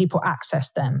 fewer people access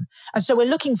them. And so we're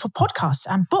looking for podcasts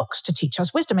and books to teach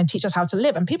us wisdom and teach us how to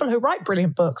live. And people who write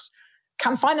brilliant books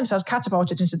can find themselves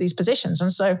catapulted into these positions.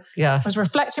 And so I was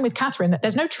reflecting with Catherine that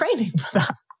there's no training for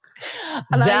that.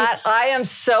 I am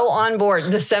so on board.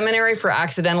 The Seminary for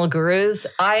Accidental Gurus,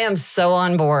 I am so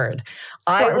on board.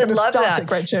 I would love that.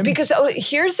 Gretchen. Because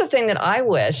here's the thing that I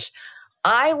wish.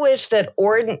 I wish that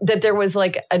there was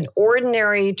like an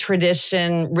ordinary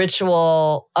tradition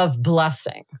ritual of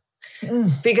blessing.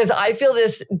 Because I feel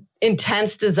this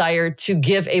intense desire to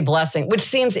give a blessing, which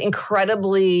seems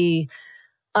incredibly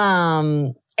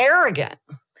arrogant.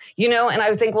 And I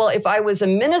would think, well, if I was a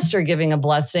minister giving a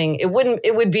blessing, it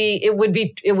would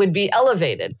be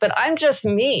elevated. But I'm just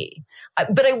me.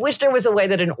 But I wish there was a way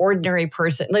that an ordinary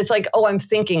person, it's like, oh, I'm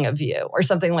thinking of you or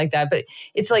something like that. But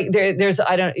it's like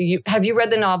have you read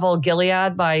the novel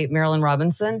Gilead by Marilyn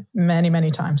Robinson? Many,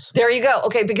 many times. There you go.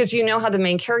 Okay, because you know how the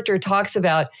main character talks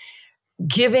about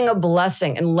giving a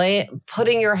blessing and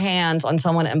putting your hands on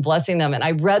someone and blessing them. And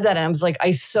I read that and I was like,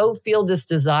 I so feel this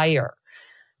desire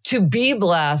to be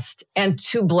blessed and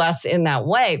to bless in that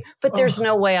way. But there's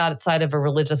no way outside of a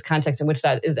religious context in which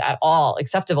that is at all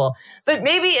acceptable. But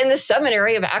maybe in the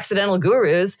Seminary of Accidental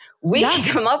Gurus, we can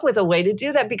come up with a way to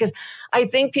do that, because I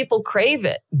think people crave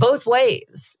it both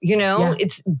ways.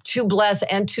 It's to bless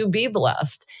and to be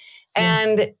blessed.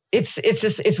 And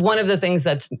it's one of the things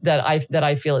that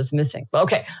I feel is missing.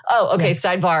 Okay.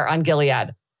 Sidebar on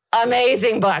Gilead.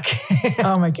 Amazing book.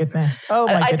 Oh my goodness.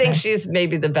 I think she's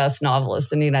maybe the best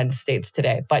novelist in the United States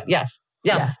today. But yes.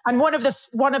 Yeah. And one of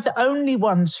the only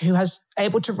ones who has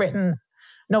able to written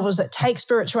novels that take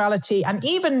spirituality and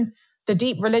even the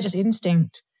deep religious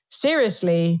instinct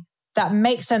seriously, that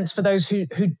makes sense for those who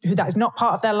that is not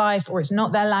part of their life or it's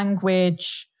not their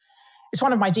language. It's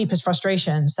one of my deepest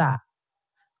frustrations that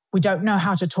we don't know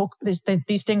how to talk.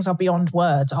 These things are beyond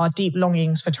words. Our deep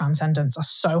longings for transcendence are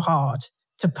so hard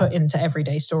to put into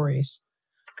everyday stories.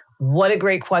 What a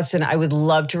great question. I would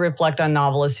love to reflect on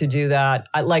novelists who do that.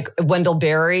 Like Wendell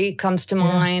Berry comes to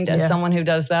mind as someone who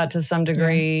does that to some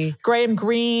degree. Yeah. Graham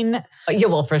Greene. Yeah,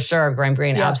 well, for sure. Graham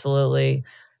Greene, absolutely.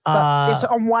 But it's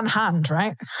on one hand,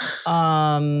 right?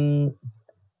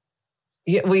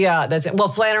 That's it. Well,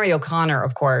 Flannery O'Connor,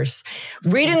 of course.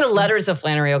 Reading the letters of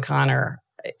Flannery O'Connor.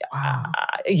 Wow.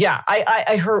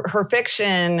 Her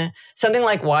fiction, something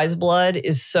like Wise Blood,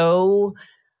 is so,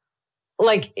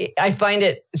 I find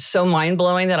it so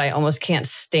mind-blowing that I almost can't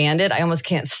stand it. I almost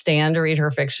can't stand to read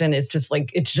her fiction. It's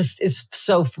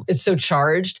so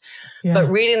charged. Yeah.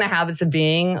 But reading The Habits of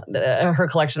Being, her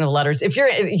collection of letters,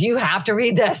 you have to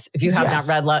read this. If you have not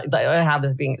read The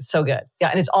Habits of Being, it's so good. Yeah,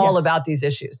 and it's all about these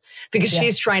issues, because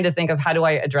she's trying to think of how do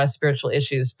I address spiritual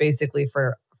issues basically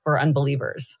for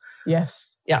unbelievers. Yes.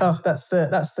 Yeah. Oh, that's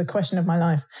the question of my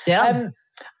life. Yeah.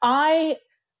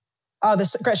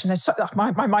 Gretchen,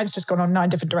 my mind's just gone on 9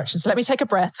 different directions. So let me take a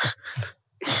breath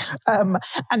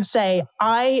and say,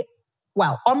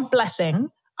 on blessing,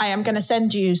 I am going to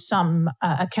send you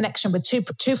a connection with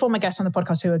two former guests on the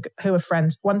podcast who are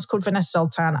friends. One's called Vanessa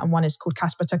Sultan and one is called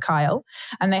Casper ter Kuile.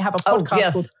 And they have a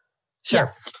podcast called... Sure.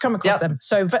 Yeah, come across them.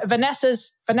 So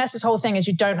Vanessa's whole thing is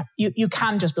you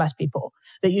can just bless people.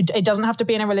 It doesn't have to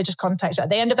be in a religious context. At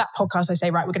the end of that podcast, they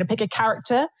say, right, we're going to pick a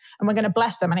character and we're going to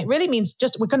bless them. And it really means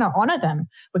we're going to honor them.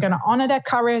 We're going to honor their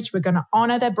courage. We're going to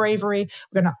honor their bravery.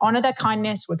 We're going to honor their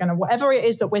kindness. We're going to, whatever it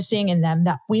is that we're seeing in them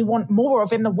that we want more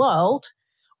of in the world,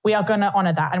 we are going to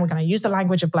honor that. And we're going to use the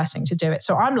language of blessing to do it.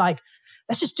 So I'm like,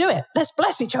 let's just do it. Let's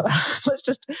bless each other. Let's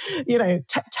just,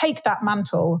 take that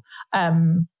mantle,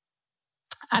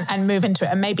 and move into it.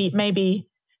 And maybe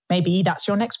that's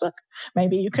your next book.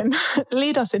 Maybe you can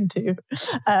lead us into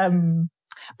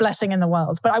blessing in the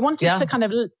world. But I wanted to kind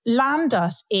of land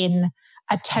us in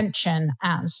attention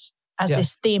as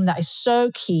this theme that is so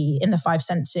key in the 5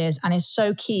 senses and is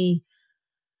so key,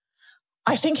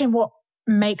 I think, in what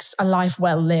makes a life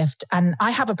well lived. And I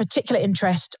have a particular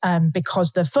interest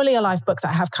because the Fully Alive book that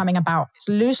I have coming about is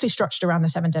loosely structured around the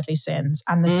 7 deadly sins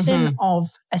and the sin of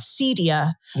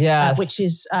acedia, which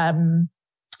is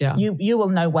you will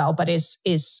know well, but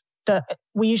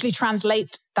we usually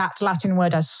translate that Latin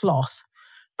word as sloth,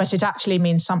 but it actually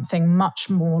means something much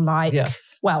more like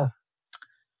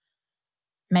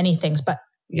many things, but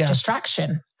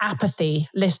distraction, apathy,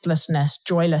 listlessness,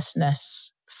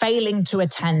 joylessness, failing to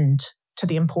attend to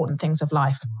the important things of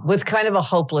life. With kind of a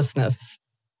hopelessness.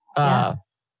 I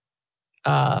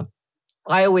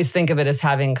always think of it as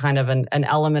having kind of an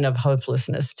element of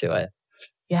hopelessness to it.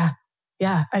 Yeah.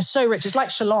 Yeah. It's so rich. It's like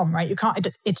shalom, right?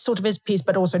 It sort of is peace,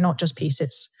 but also not just peace.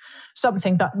 It's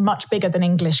something that much bigger than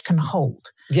English can hold.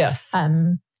 Yes.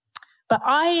 But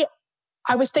I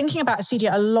was thinking about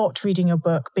acedia a lot reading your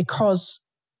book because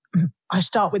I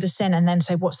start with a sin and then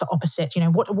say, what's the opposite? You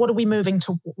know, what are we moving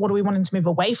to? What are we wanting to move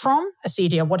away from?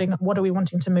 Acedia. What are we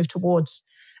wanting to move towards?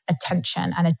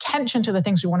 Attention, and attention to the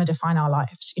things we want to define our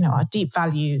lives. You know, our deep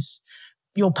values,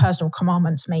 your personal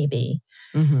commandments, maybe.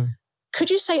 Mm-hmm. Could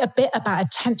you say a bit about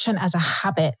attention as a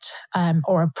habit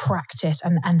or a practice?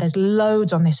 And there's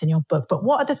loads on this in your book, but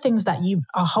what are the things that you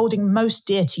are holding most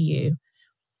dear to you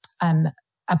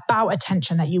about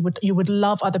attention that you would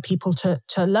love other people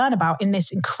to learn about in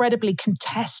this incredibly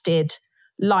contested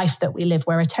life that we live,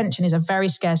 where attention is a very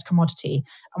scarce commodity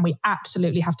and we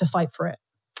absolutely have to fight for it?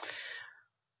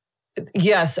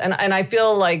 Yes, and I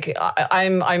feel like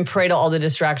I'm prey to all the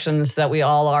distractions that we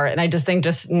all are, and I just think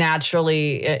just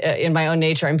naturally in my own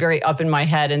nature, I'm very up in my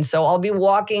head, and so I'll be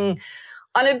walking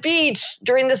on a beach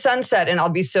during the sunset, and I'll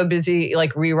be so busy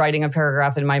like rewriting a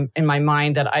paragraph in my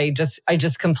mind that I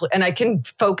just complete, and I can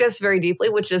focus very deeply,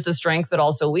 which is a strength but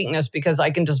also a weakness, because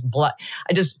I can just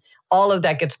all of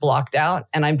that gets blocked out,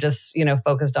 and I'm just,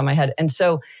 focused on my head. And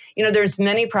so, there's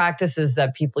many practices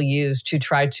that people use to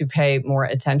try to pay more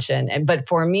attention. But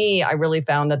for me, I really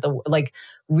found that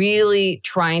really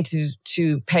trying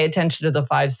to pay attention to the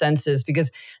five senses,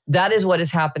 because that is what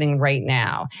is happening right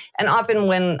now. And often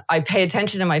when I pay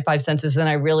attention to my five senses, then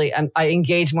I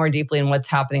engage more deeply in what's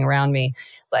happening around me.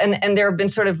 And there have been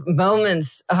sort of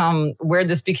moments where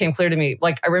this became clear to me.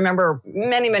 Like I remember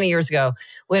many, many years ago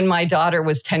when my daughter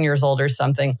was 10 years old or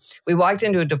something, we walked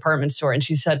into a department store and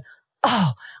she said,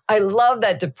 "Oh, I love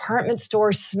that department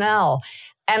store smell."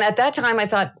 And at that time I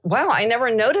thought, wow, I never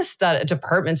noticed that a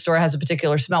department store has a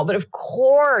particular smell. But of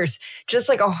course, just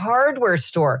like a hardware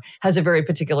store has a very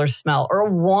particular smell, or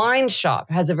a wine shop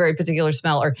has a very particular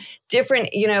smell, or different,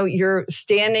 you're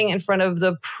standing in front of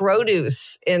the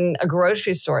produce in a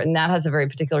grocery store and that has a very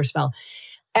particular smell.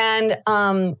 And,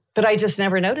 but I just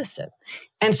never noticed it.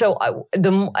 And so I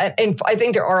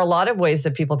think there are a lot of ways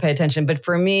that people pay attention, but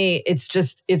for me,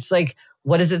 it's like,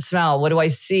 what does it smell? What do I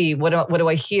see? What do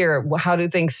I hear? How do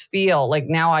things feel? Like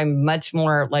now I'm much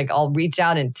more like I'll reach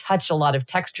out and touch a lot of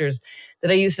textures that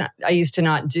I used to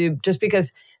not do, just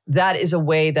because that is a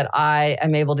way that I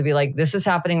am able to be like, this is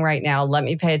happening right now. Let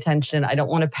me pay attention. I don't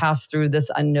want to pass through this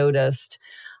unnoticed.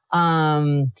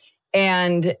 And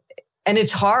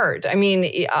it's hard. I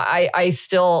mean, I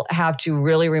still have to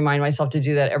really remind myself to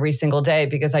do that every single day,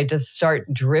 because I just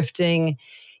start drifting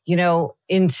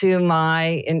into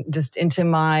my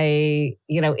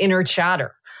inner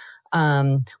chatter.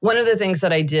 One of the things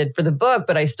that I did for the book,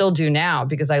 but I still do now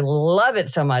because I love it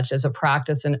so much as a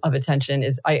practice of attention,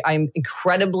 is I'm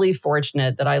incredibly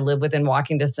fortunate that I live within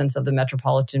walking distance of the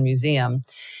Metropolitan Museum.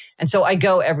 And so I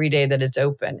go every day that it's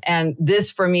open. And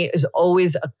this for me is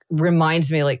always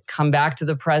reminds me, like, come back to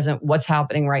the present, what's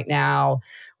happening right now,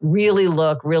 really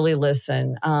look, really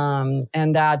listen.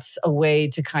 And that's a way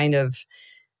to kind of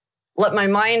let my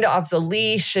mind off the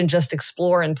leash and just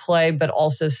explore and play, but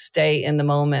also stay in the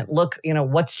moment. Look,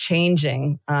 what's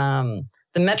changing. The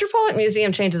Metropolitan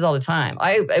Museum changes all the time.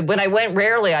 When I went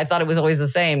rarely, I thought it was always the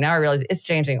same. Now I realize it's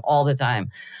changing all the time.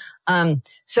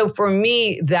 So for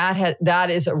me,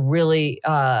 that is a really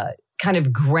kind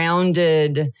of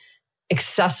grounded,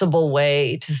 accessible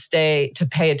way to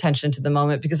pay attention to the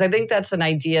moment, because I think that's an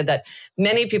idea that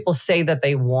many people say that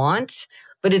they want,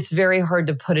 but it's very hard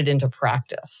to put it into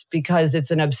practice because it's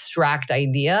an abstract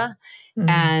idea,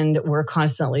 and we're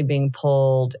constantly being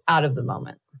pulled out of the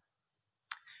moment.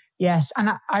 Yes,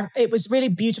 and it was really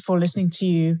beautiful listening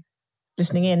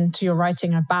in to your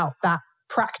writing about that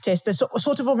practice, the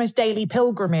sort of almost daily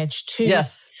pilgrimage to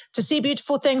see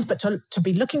beautiful things, but to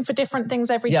be looking for different things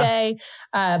every day,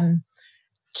 to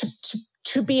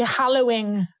be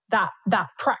hallowing that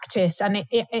practice. And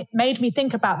it made me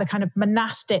think about the kind of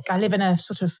monastic. I live in a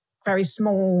sort of very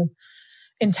small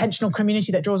intentional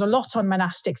community that draws a lot on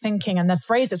monastic thinking, and the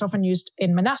phrase that's often used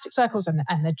in monastic circles and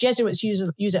the Jesuits use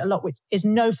it a lot, which is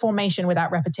no formation without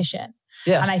repetition.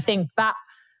 Yes. And I think that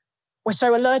we're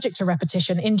so allergic to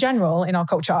repetition in general in our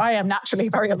culture. I am naturally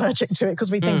very allergic to it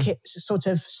because we think it's sort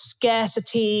of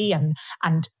scarcity and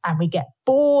we get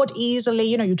bored easily.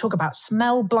 You talk about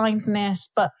smell blindness,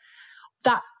 but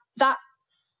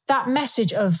that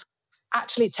message of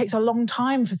actually it takes a long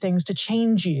time for things to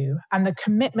change you, and the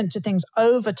commitment to things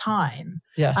over time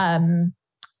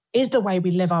is the way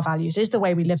we live our values, is the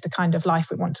way we live the kind of life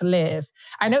we want to live.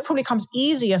 I know it probably comes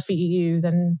easier for you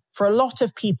than for a lot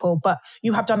of people, but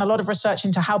you have done a lot of research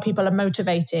into how people are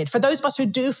motivated. For those of us who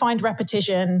do find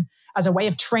repetition as a way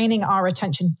of training our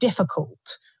attention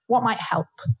difficult, what might help?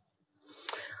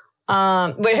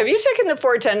 Wait, have you taken the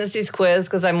 4 Tendencies quiz?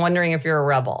 Because I'm wondering if you're a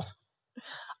rebel.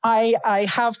 I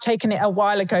have taken it a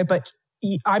while ago, but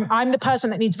I'm the person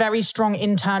that needs very strong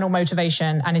internal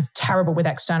motivation and is terrible with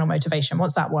external motivation.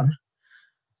 What's that one?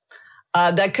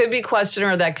 That could be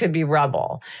questioner, or that could be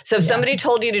rebel. So if somebody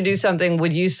told you to do something,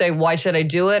 would you say, why should I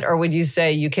do it? Or would you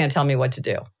say, you can't tell me what to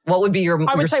do? What would be your...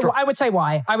 I would say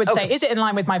why. I would say, is it in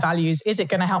line with my values? Is it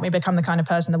going to help me become the kind of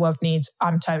person the world needs?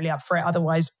 I'm totally up for it.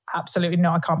 Otherwise, absolutely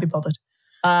no, I can't be bothered.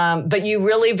 But you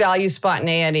really value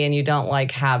spontaneity and you don't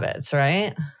like habits,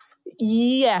 right?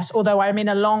 Yes, although I'm in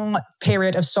a long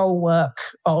period of soul work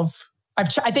of...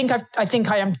 I think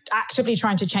I am actively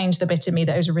trying to change the bit of me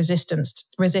that is resistant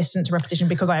to repetition,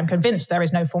 because I am convinced there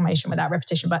is no formation without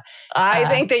repetition. But I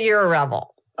think that you're a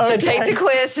rebel. Okay. So take the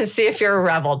quiz and see if you're a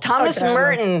rebel. Thomas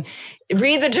Merton,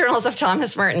 read the journals of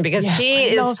Thomas Merton, because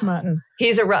I love Merton.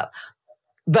 He's a rebel.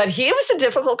 But he was a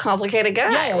difficult, complicated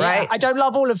guy, right? I don't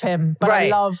love all of him, but I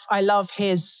love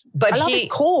his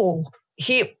core.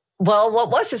 Well, what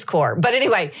was his core? But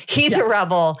anyway, he's a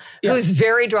rebel who's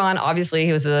very drawn. Obviously,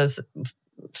 he was a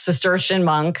Cistercian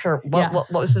monk, or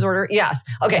what was his order? Yes.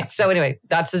 Okay. Yeah. So anyway,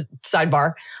 that's a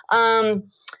sidebar. I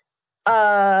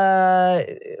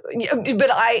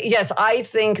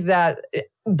think that,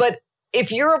 but if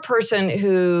you're a person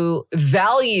who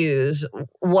values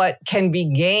what can be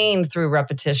gained through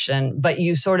repetition, but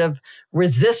you sort of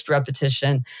resist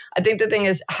repetition, I think the thing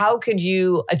is, how could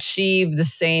you achieve the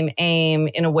same aim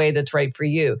in a way that's right for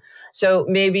you? So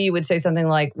maybe you would say something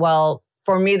like, well,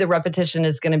 for me, the repetition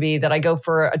is going to be that I go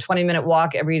for a 20-minute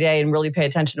walk every day and really pay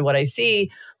attention to what I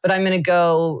see, but I'm going to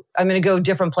go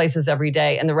different places every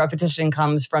day. And the repetition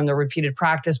comes from the repeated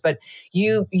practice, but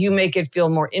you make it feel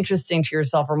more interesting to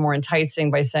yourself or more enticing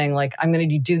by saying, like, I'm going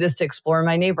to do this to explore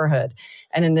my neighborhood.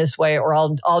 And in this way, or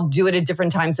I'll do it at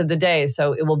different times of the day.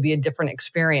 So it will be a different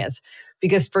experience.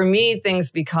 Because for me,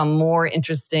 things become more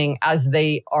interesting as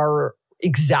they are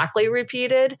exactly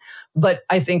repeated. But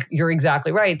I think you're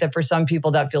exactly right that for some people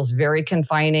that feels very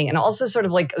confining and also sort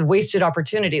of like a wasted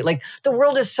opportunity. Like, the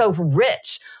world is so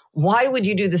rich. Why would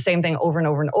you do the same thing over and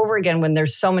over and over again when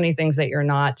there's so many things that you're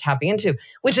not tapping into,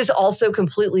 which is also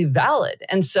completely valid.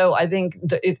 And so I think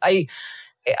I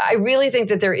really think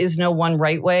that there is no one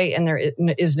right way and there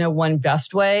is no one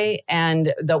best way,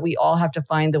 and that we all have to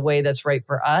find the way that's right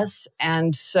for us.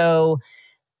 And so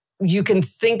you can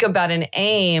think about an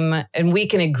aim, and we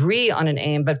can agree on an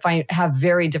aim, but have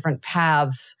very different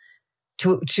paths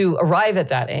to arrive at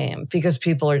that aim, because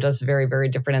people are just very, very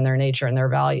different in their nature and their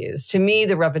values. To me,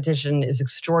 the repetition is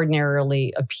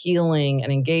extraordinarily appealing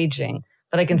and engaging,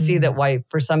 but I can see that why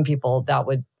for some people that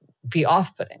would be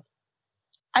off-putting.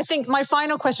 I think my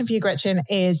final question for you, Gretchen,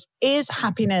 is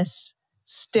happiness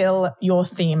still your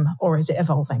theme, or is it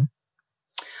evolving?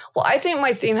 Well, I think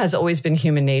my theme has always been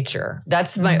human nature.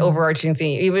 That's my overarching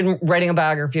theme. Even writing a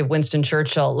biography of Winston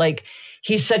Churchill, like,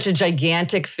 he's such a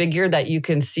gigantic figure that you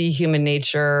can see human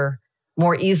nature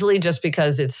more easily just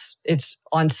because it's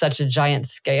on such a giant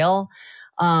scale.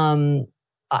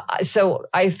 So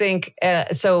I think,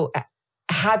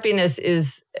 happiness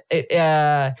is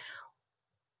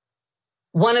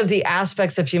one of the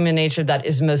aspects of human nature that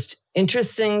is most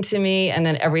interesting to me, and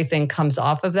then everything comes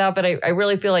off of that. But I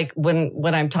really feel like when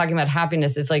I'm talking about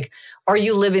happiness, it's like, are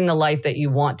you living the life that you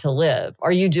want to live?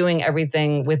 Are you doing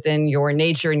everything within your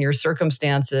nature and your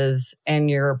circumstances and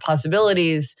your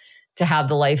possibilities to have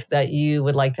the life that you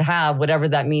would like to have, whatever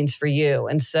that means for you?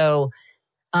 And so,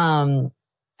 and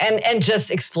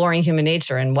just exploring human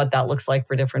nature and what that looks like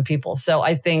for different people. So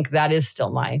I think that is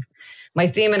still my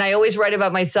theme. And I always write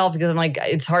about myself because I'm like,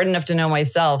 it's hard enough to know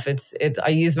myself. I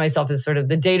use myself as sort of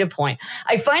the data point.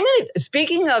 I find that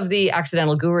speaking of the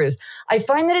accidental gurus, I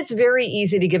find that it's very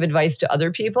easy to give advice to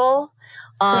other people.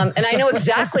 And I know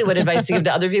exactly what advice to give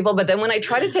to other people. But then when I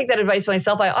try to take that advice to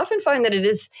myself, I often find that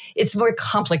it's more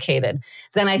complicated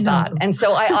than I thought. And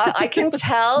so I can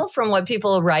tell from what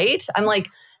people write. I'm like,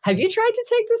 have you tried to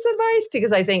take this advice?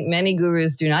 Because I think many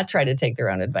gurus do not try to take their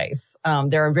own advice.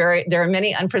 There are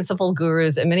many unprincipled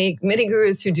gurus and many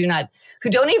gurus who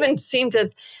don't even seem to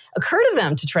occur to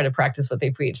them to try to practice what they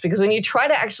preach. Because when you try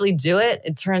to actually do it,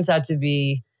 it turns out to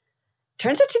be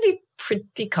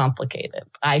pretty complicated,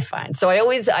 I find. So I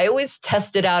always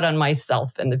test it out on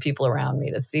myself and the people around me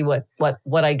to see what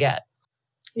I get.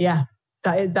 Yeah.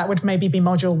 That would maybe be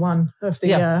module 1 of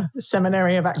the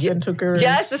Seminary of Accidental Gurus.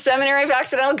 Yes, the Seminary of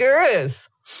Accidental Gurus.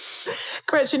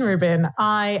 Gretchen Rubin,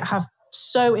 I have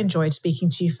so enjoyed speaking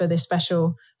to you for this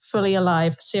special Fully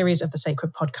Alive series of the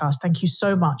Sacred Podcast. Thank you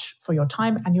so much for your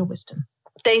time and your wisdom.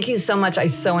 Thank you so much. I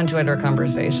so enjoyed our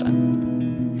conversation.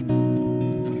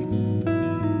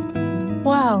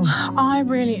 Well, I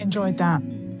really enjoyed that.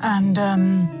 And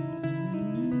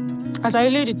as I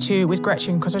alluded to with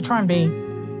Gretchen, because I try and be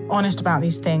honest about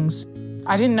these things,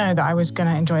 I didn't know that I was going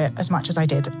to enjoy it as much as I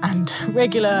did. And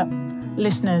regular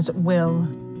listeners will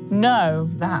know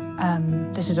that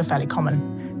this is a fairly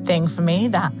common thing for me,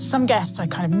 that some guests I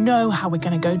kind of know how we're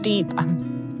going to go deep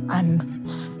and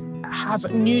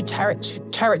have new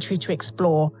territory to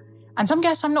explore. And some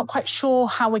guests I'm not quite sure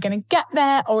how we're going to get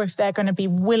there, or if they're going to be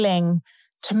willing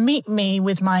to meet me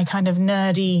with my kind of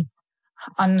nerdy,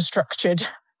 unstructured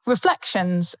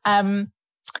reflections.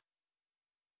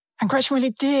 And Gretchen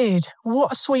really did.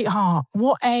 What a sweetheart.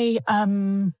 What a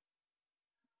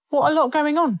lot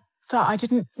going on that I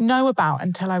didn't know about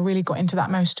until I really got into that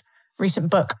most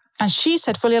recent book. And she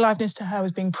said fully aliveness to her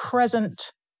was being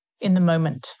present in the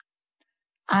moment.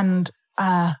 And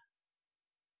I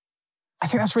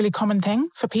think that's a really common thing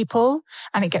for people.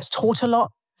 And it gets taught a lot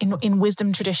in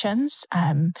wisdom traditions,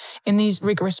 in these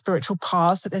rigorous spiritual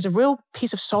paths, that there's a real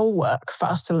piece of soul work for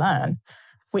us to learn,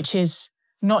 which is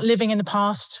not living in the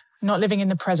past, not living in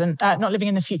the present, not living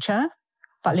in the future,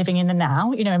 but living in the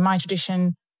now. You know, in my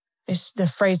tradition, it's the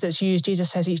phrase that's used, Jesus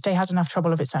says, each day has enough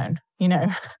trouble of its own, you know.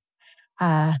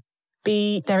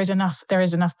 There is enough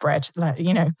bread, like,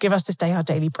 you know, give us this day our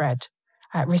daily bread.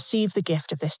 Receive the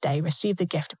gift of this day, receive the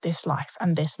gift of this life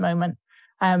and this moment.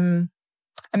 And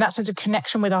that sense of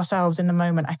connection with ourselves in the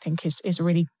moment, I think, is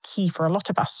really key for a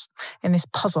lot of us in this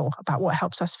puzzle about what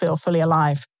helps us feel fully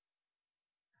alive.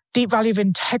 Deep value of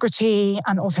integrity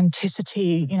and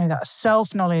authenticity, you know, that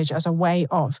self-knowledge as a way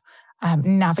of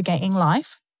navigating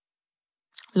life.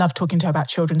 Loved talking to her about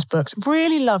children's books.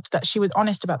 Really loved that she was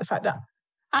honest about the fact that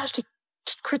actually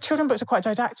children's books are quite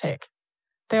didactic.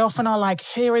 They often are like,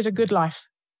 here is a good life.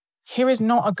 Here is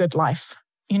not a good life.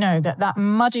 You know, that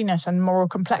muddiness and moral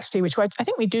complexity, which I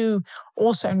think we do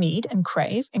also need and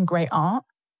crave in great art,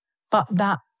 but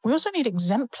that we also need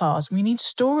exemplars. We need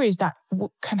stories that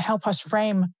can help us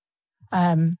frame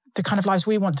the kind of lives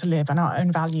we want to live and our own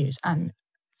values. And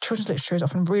children's literature is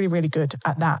often really, really good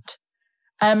at that.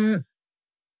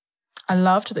 I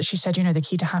loved that she said, you know, the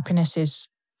key to happiness is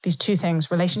these two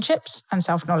things, relationships and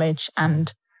self-knowledge.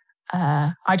 And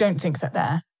I don't think that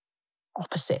they're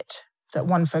opposite, that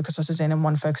one focuses us in and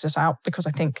one focuses us out, because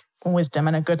I think wisdom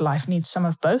and a good life needs some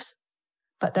of both.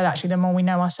 But that actually the more we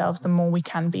know ourselves, the more we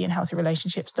can be in healthy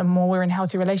relationships. The more we're in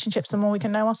healthy relationships, the more we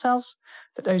can know ourselves.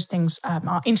 That those things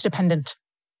are interdependent.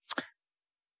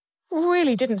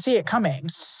 Really didn't see it coming.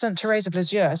 St Therese of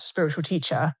Lisieux as a spiritual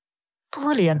teacher,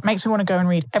 brilliant. Makes me want to go and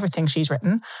read everything she's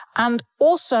written. And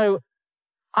also,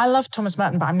 I love Thomas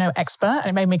Merton, but I'm no expert.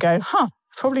 And it made me go,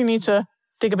 probably need to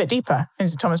dig a bit deeper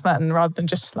into Thomas Merton rather than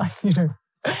just like, you know,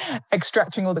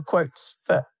 extracting all the quotes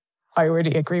that I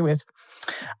already agree with.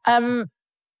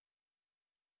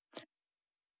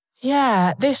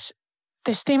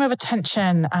 This theme of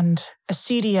attention and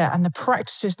acedia and the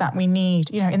practices that we need,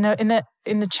 you know, in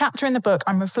the chapter in the book,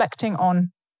 I'm reflecting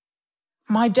on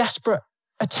my desperate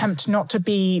attempt not to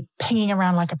be pinging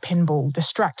around like a pinball,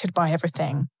 distracted by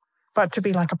everything, but to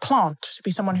be like a plant, to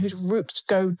be someone whose roots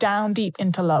go down deep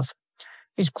into love,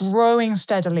 is growing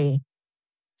steadily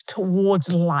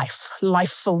towards life,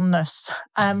 lifefulness.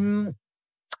 And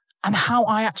how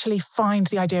I actually find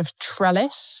the idea of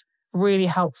trellis really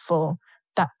helpful,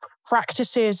 that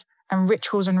practices and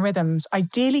rituals and rhythms,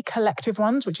 ideally collective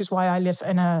ones, which is why I live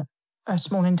in a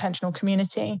small intentional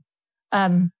community,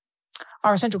 are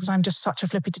essential, because I'm just such a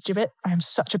flippy gibbet. I am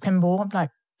such a pinball. I'm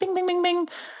like, bing, bing, bing, bing.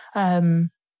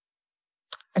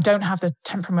 I don't have the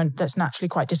temperament that's naturally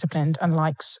quite disciplined and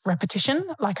likes repetition,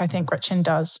 like I think Gretchen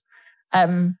does.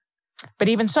 But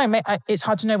even so, it's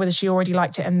hard to know whether she already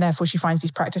liked it and therefore she finds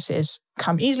these practices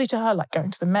come easily to her, like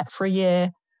going to the Met for a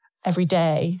year every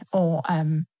day, or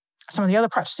some of the other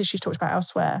practices she's talked about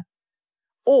elsewhere,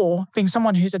 or being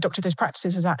someone who's adopted those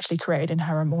practices has actually created in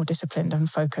her a more disciplined and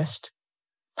focused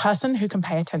person who can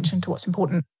pay attention to what's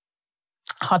important.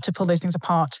 Hard to pull those things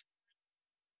apart.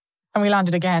 And we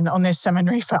landed again on this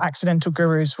seminary for accidental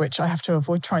gurus, which I have to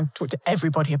avoid trying to talk to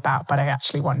everybody about, but I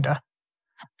actually wonder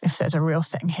if there's a real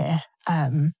thing here.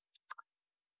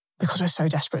 Because we're so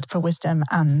desperate for wisdom,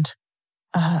 and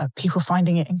people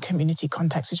finding it in community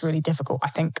context is really difficult. I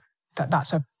think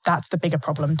that's the bigger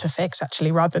problem to fix,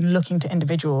 actually, rather than looking to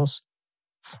individuals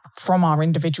from our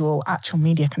individual actual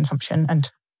media consumption. And,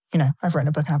 you know, I've written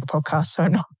a book and have a podcast, so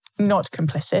I'm not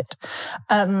complicit.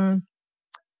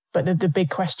 But the big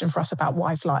question for us about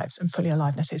wise lives and fully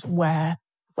aliveness is where's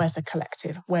the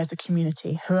collective? Where's the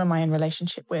community? Who am I in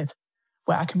relationship with?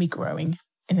 Where I can be growing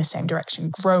in the same direction,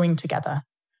 growing together.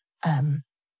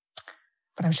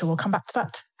 But I'm sure we'll come back to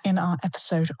that in our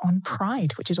episode on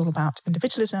pride, which is all about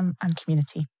individualism and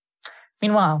community.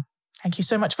 Meanwhile, Thank you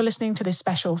so much for listening to this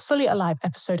special Fully Alive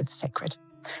episode of The Sacred.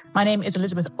 My name is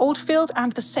Elizabeth Oldfield,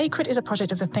 and The Sacred is a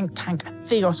project of the think tank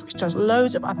Theos, which does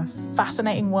loads of other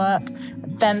fascinating work,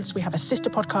 events. We have a sister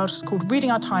podcast called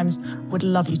Reading Our Times. Would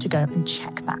love you to go and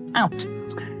check that out.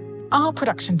 Our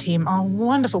production team, our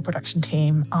wonderful production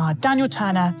team, are Daniel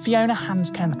Turner, Fiona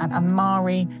Hanscom, and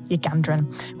Amari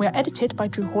Yagandran. We are edited by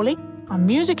Drew Hawley. Our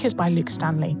music is by Luke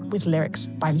Stanley, with lyrics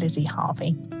by Lizzie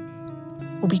Harvey.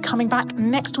 We'll be coming back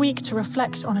next week to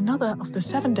reflect on another of the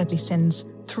 7 deadly sins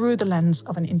through the lens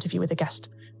of an interview with a guest.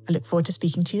 I look forward to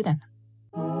speaking to you then.